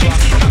drinks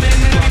keep coming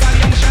and everybody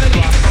almost trying to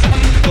leave with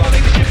something. No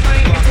relationships, I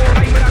ain't looking for a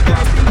wife, but I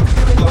guarantee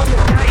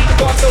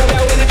bar sold out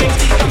and the drinks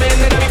keep coming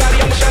and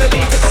everybody almost trying to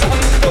leave with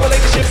something. No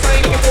relationships, I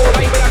ain't looking for a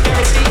wife, but I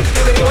guarantee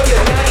you'll enjoy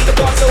your night. The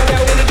bar sold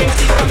out and the drinks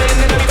keep coming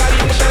and everybody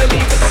almost trying to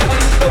leave with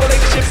something. No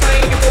relationships, I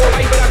ain't looking for a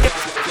wife, but I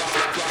guarantee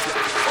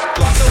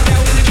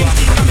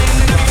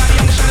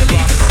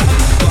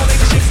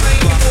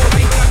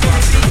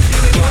you'll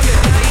enjoy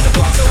your night. The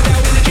bar sold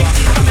out and the drinks keep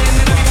coming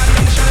and everybody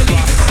almost trying to leave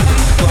with something. No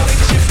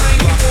relationships,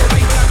 I ain't looking for a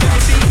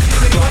wife, but I guarantee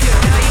you'll enjoy your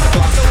night. The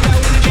bar sold out and the drinks keep coming and everybody almost trying to leave with something. No relationships, I ain't looking for a wife, but I guarantee bar sold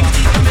out and the drinks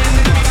keep coming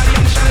and everybody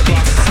almost trying to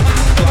leave with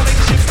something. No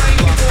relationships, I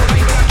ain't looking for a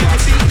wife, but I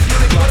guarantee you'll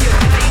enjoy your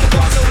night. The bar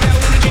sold out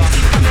and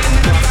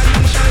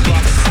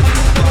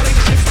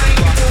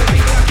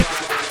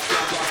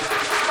the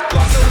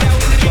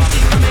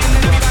drinks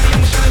keep coming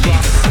and everybody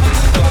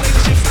almost trying to leave with something. No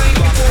relationships, I ain't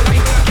looking for a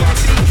wife, but I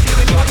guarantee you'll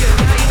enjoy your night. The bar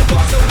sold out and the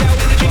drinks keep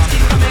coming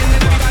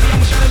and everybody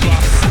almost trying to leave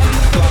with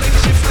something. No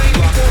relationships, I ain't looking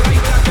for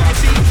a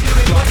wife, but I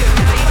guarantee you'll enjoy your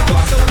night. The bar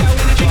sold out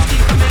and the drinks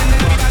keep coming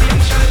and everybody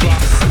almost trying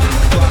to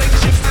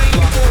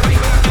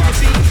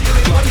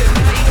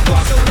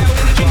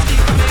leave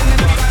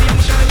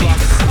with something.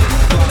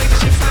 No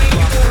relationships, I ain't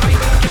looking for a wife,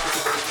 but I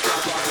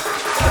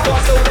the bar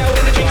sold out and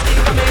the drinks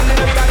keep coming and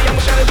everybody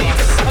almost trying to leave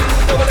with something. No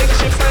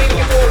relationships, I ain't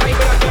looking for a wife,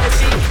 but I guarantee you'll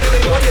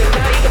enjoy your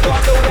night. The bar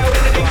sold out and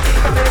the drinks keep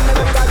coming and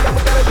everybody almost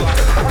trying to leave with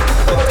something.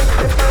 No relationships, I ain't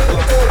looking for a wife,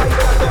 but I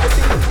guarantee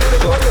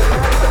you'll enjoy your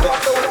night. The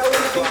bar sold out and the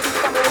drinks keep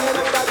coming and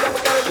everybody almost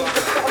trying to leave with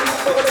something.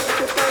 No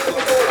relationships, I ain't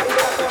looking for a wife,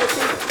 but I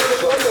guarantee you'll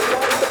enjoy your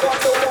night. The bar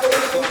sold out and the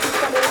drinks keep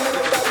coming and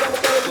everybody almost trying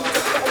to leave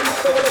with something. No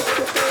relationships, I ain't looking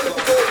for a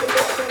wife, but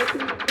I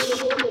guarantee you'll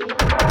enjoy your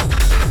night.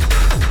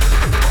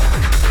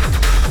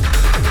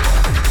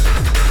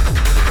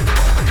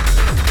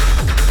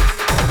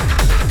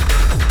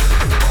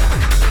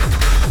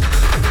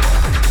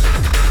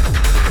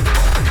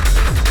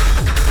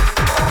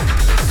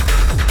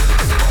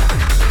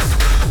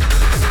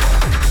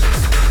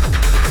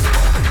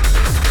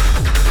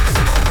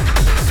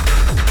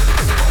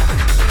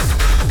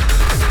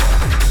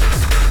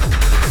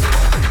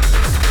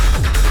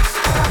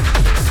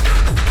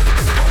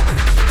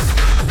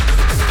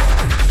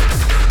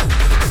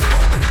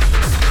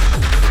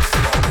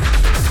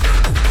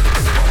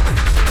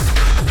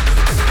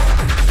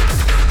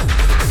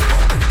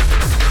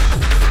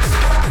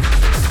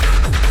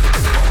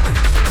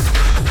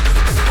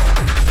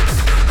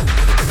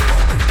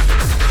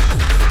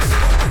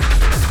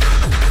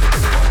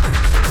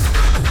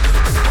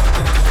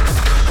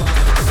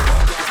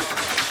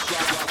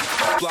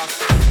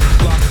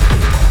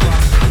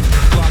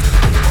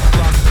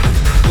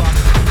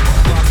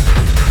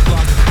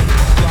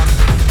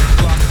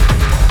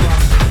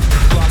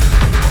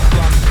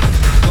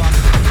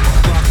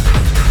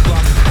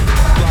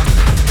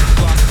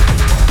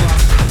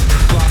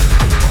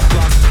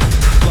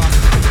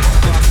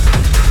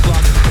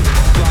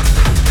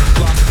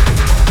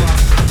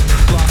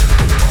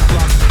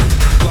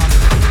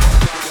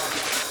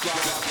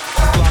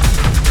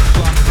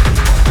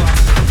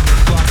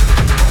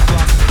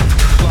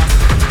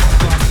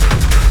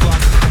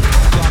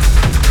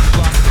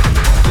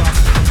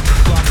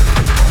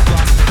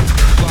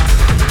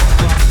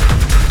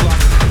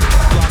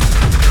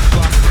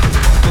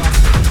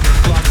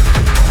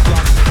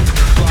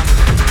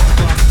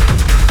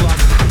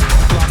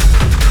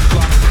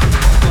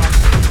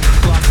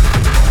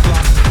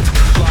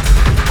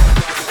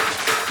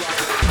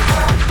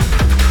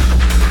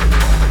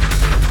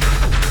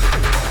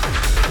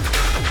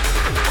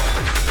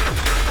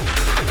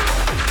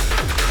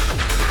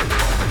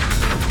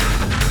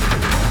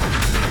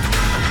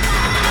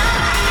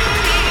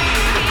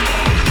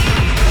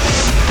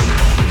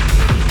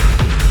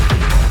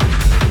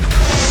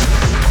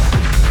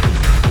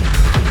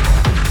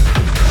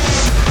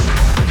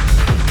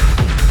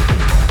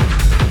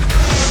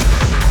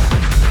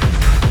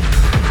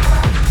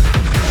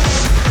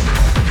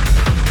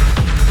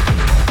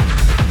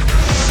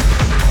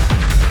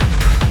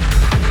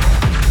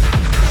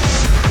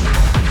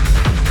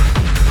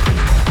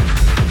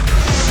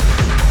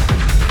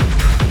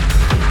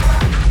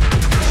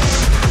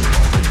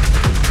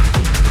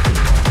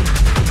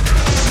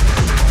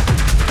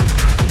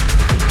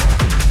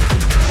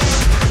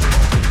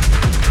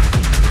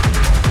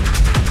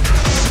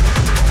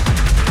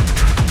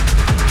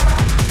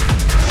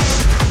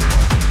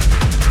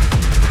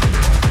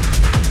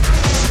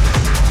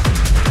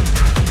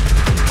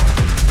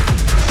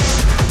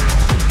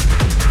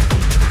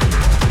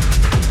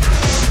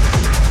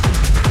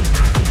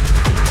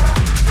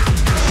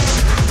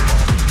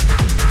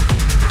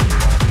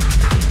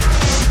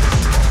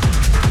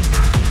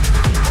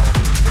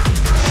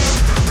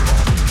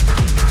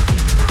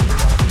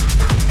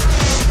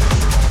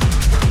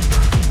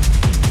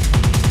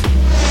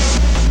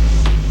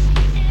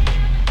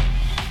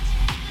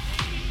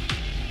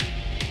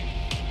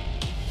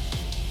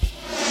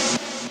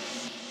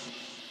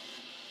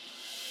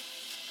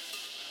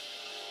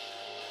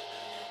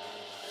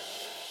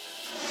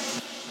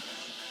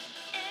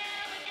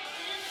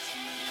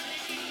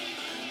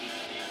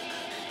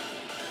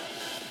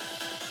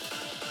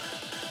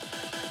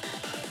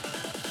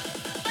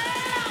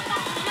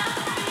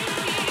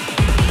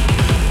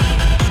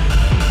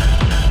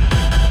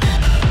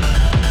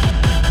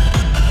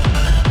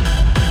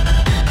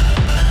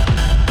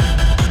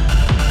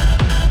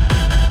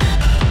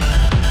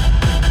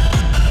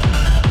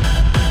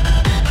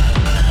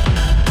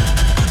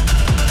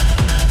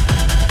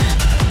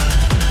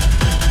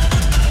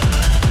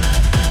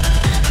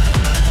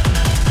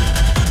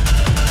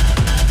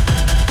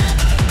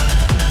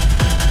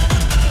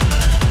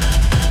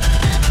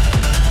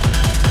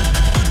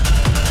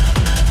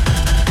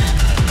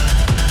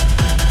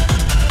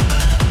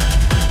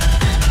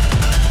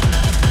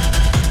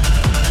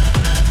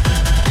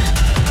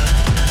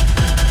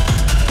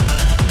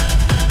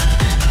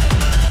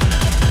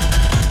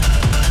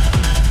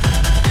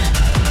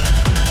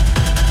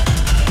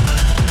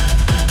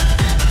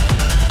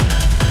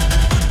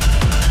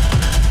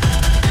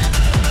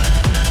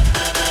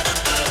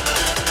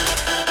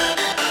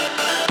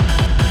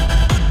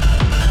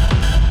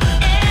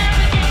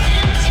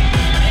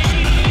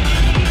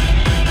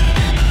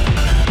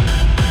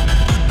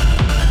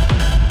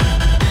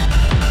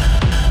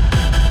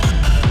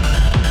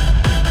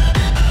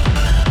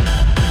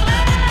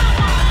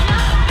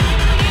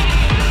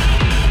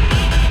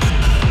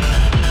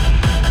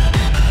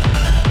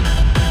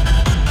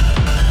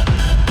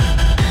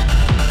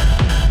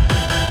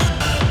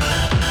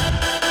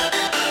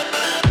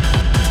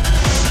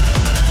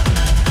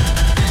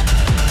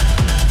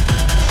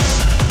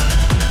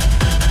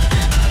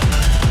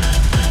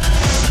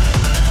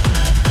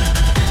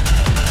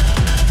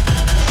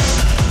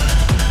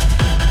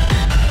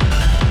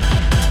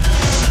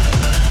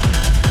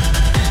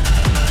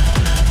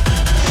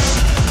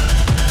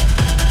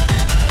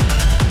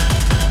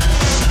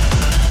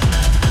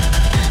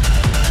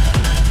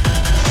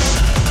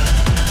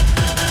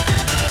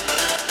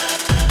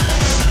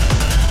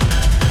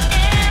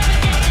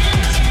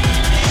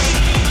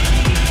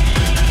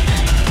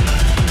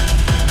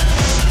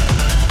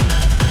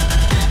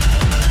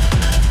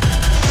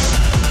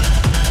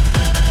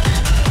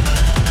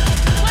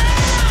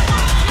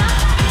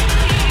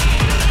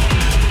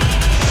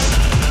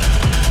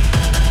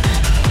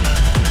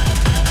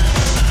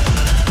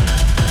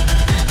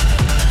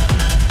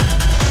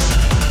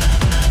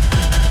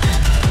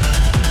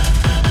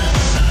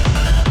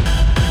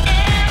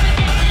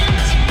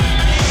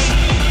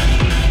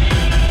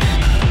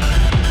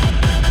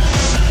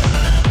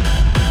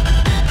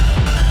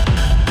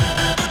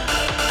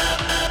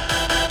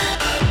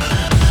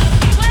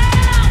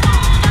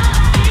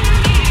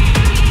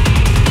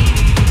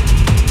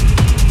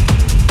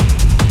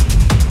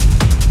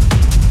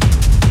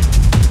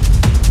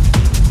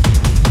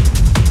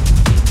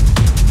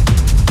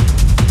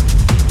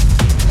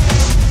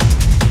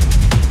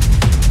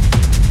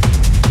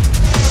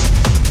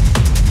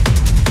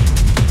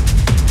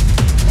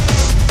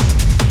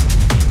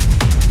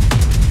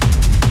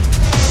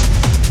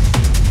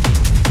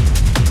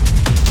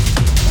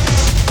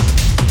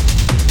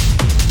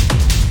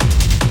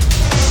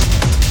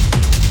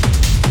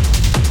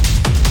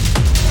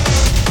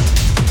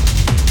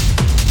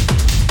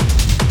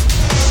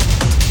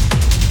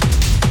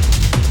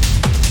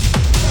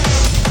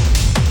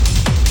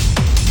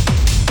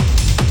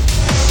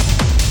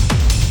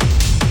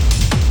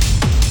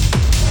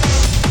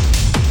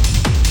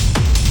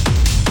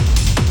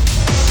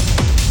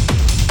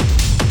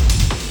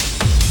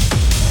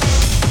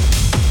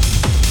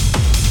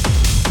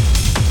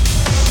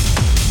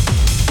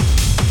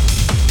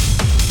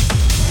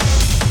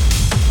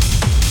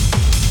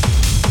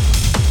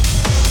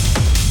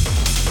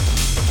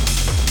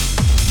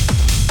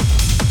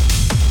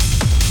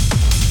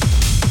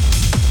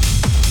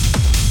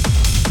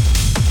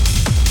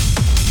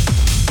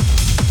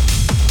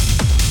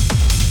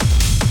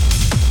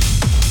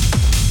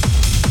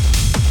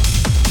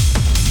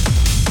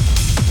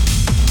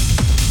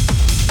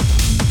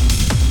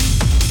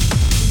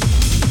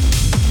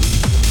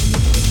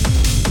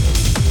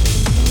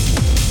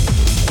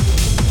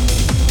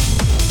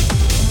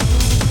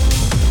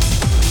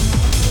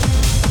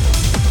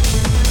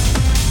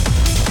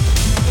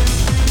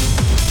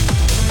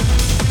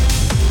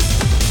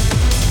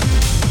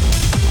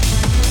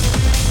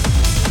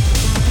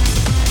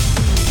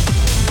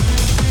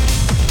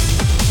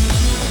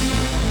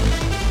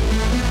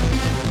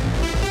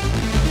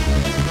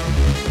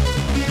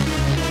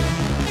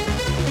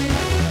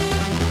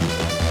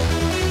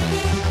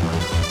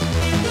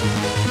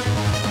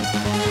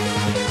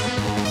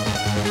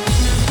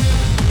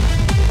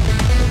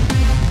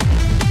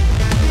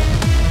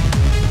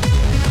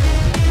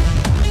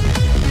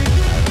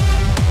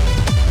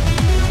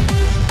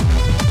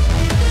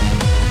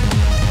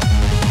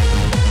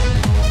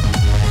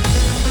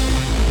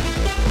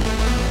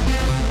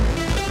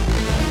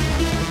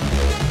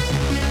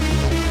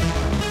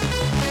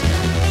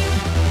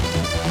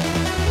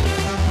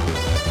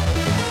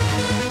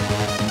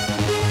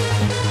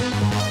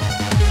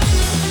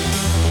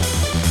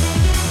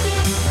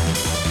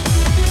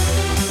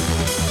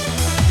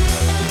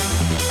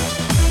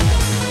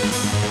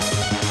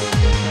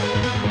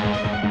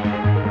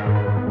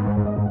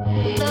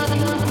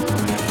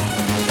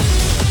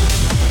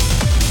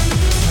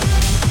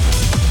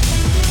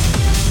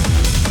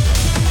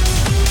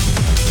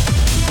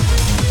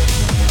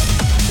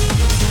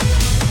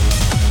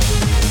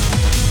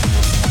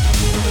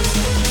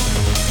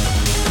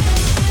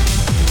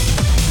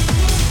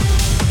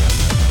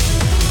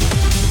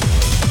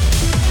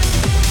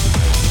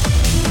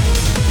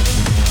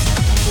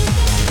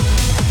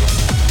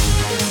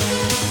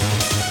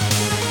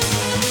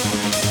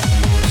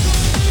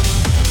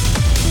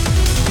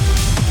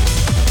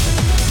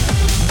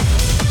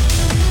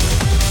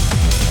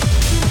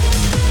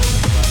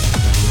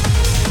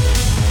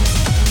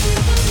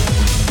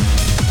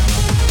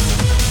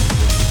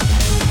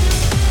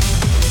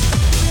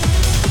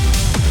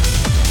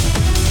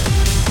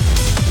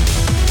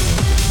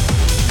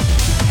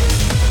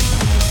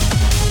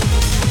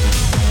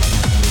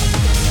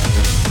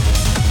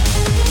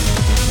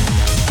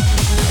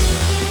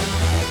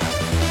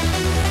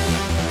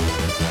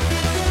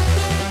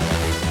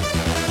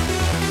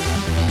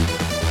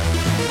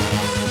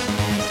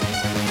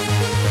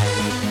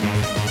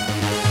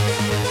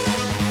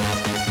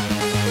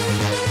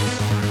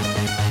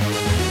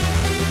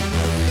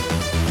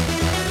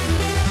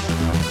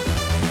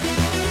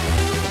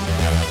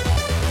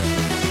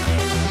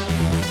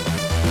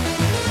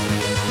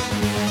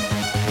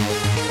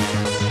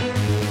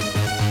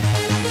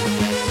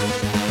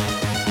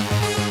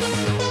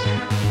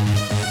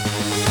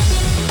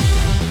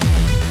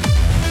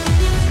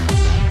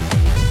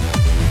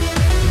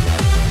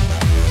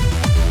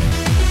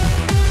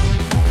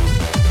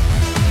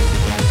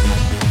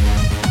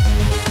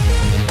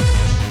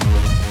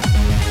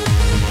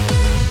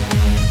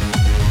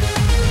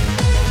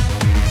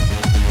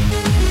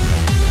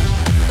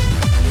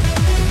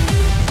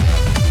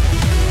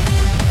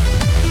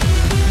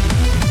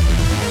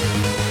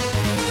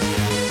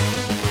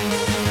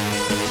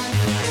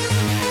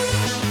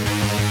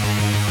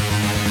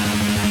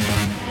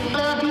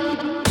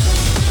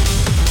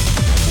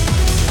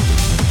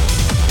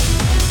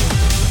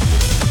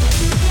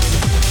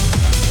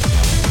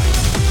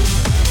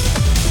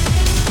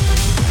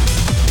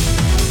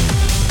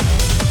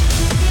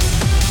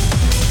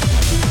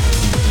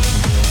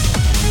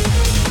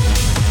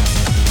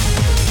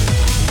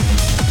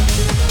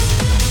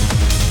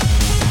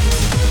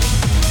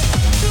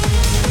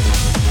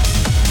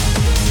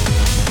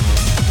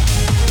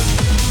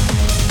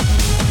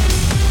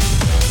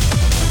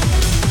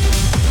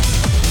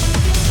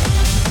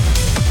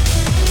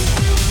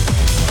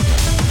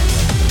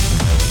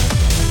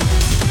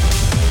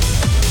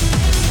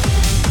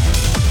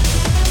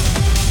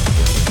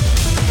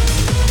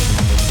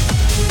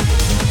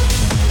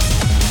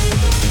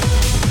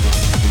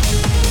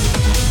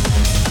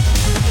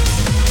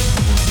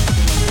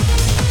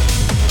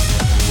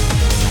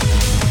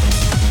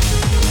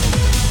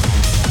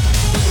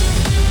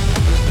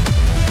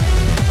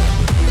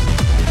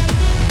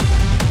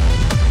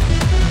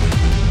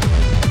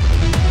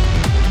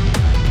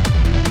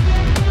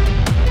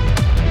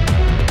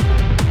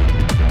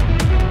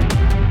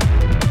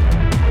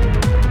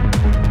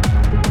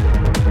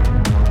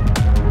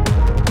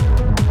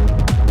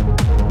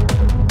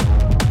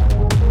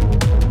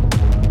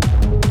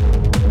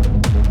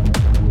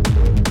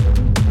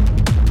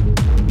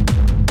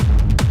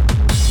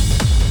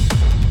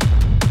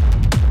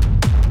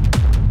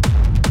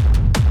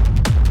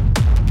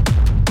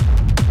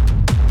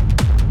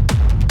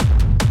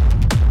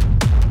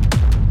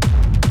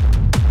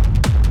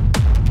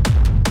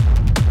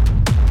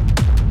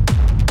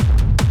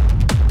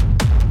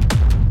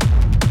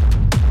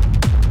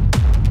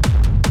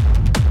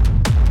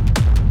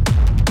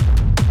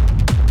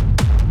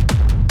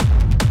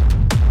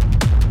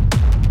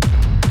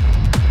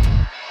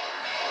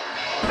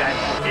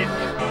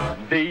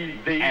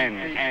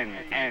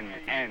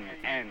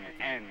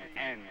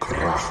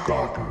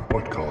 Krachgarten,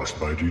 podcast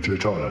by DJ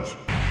Thomas.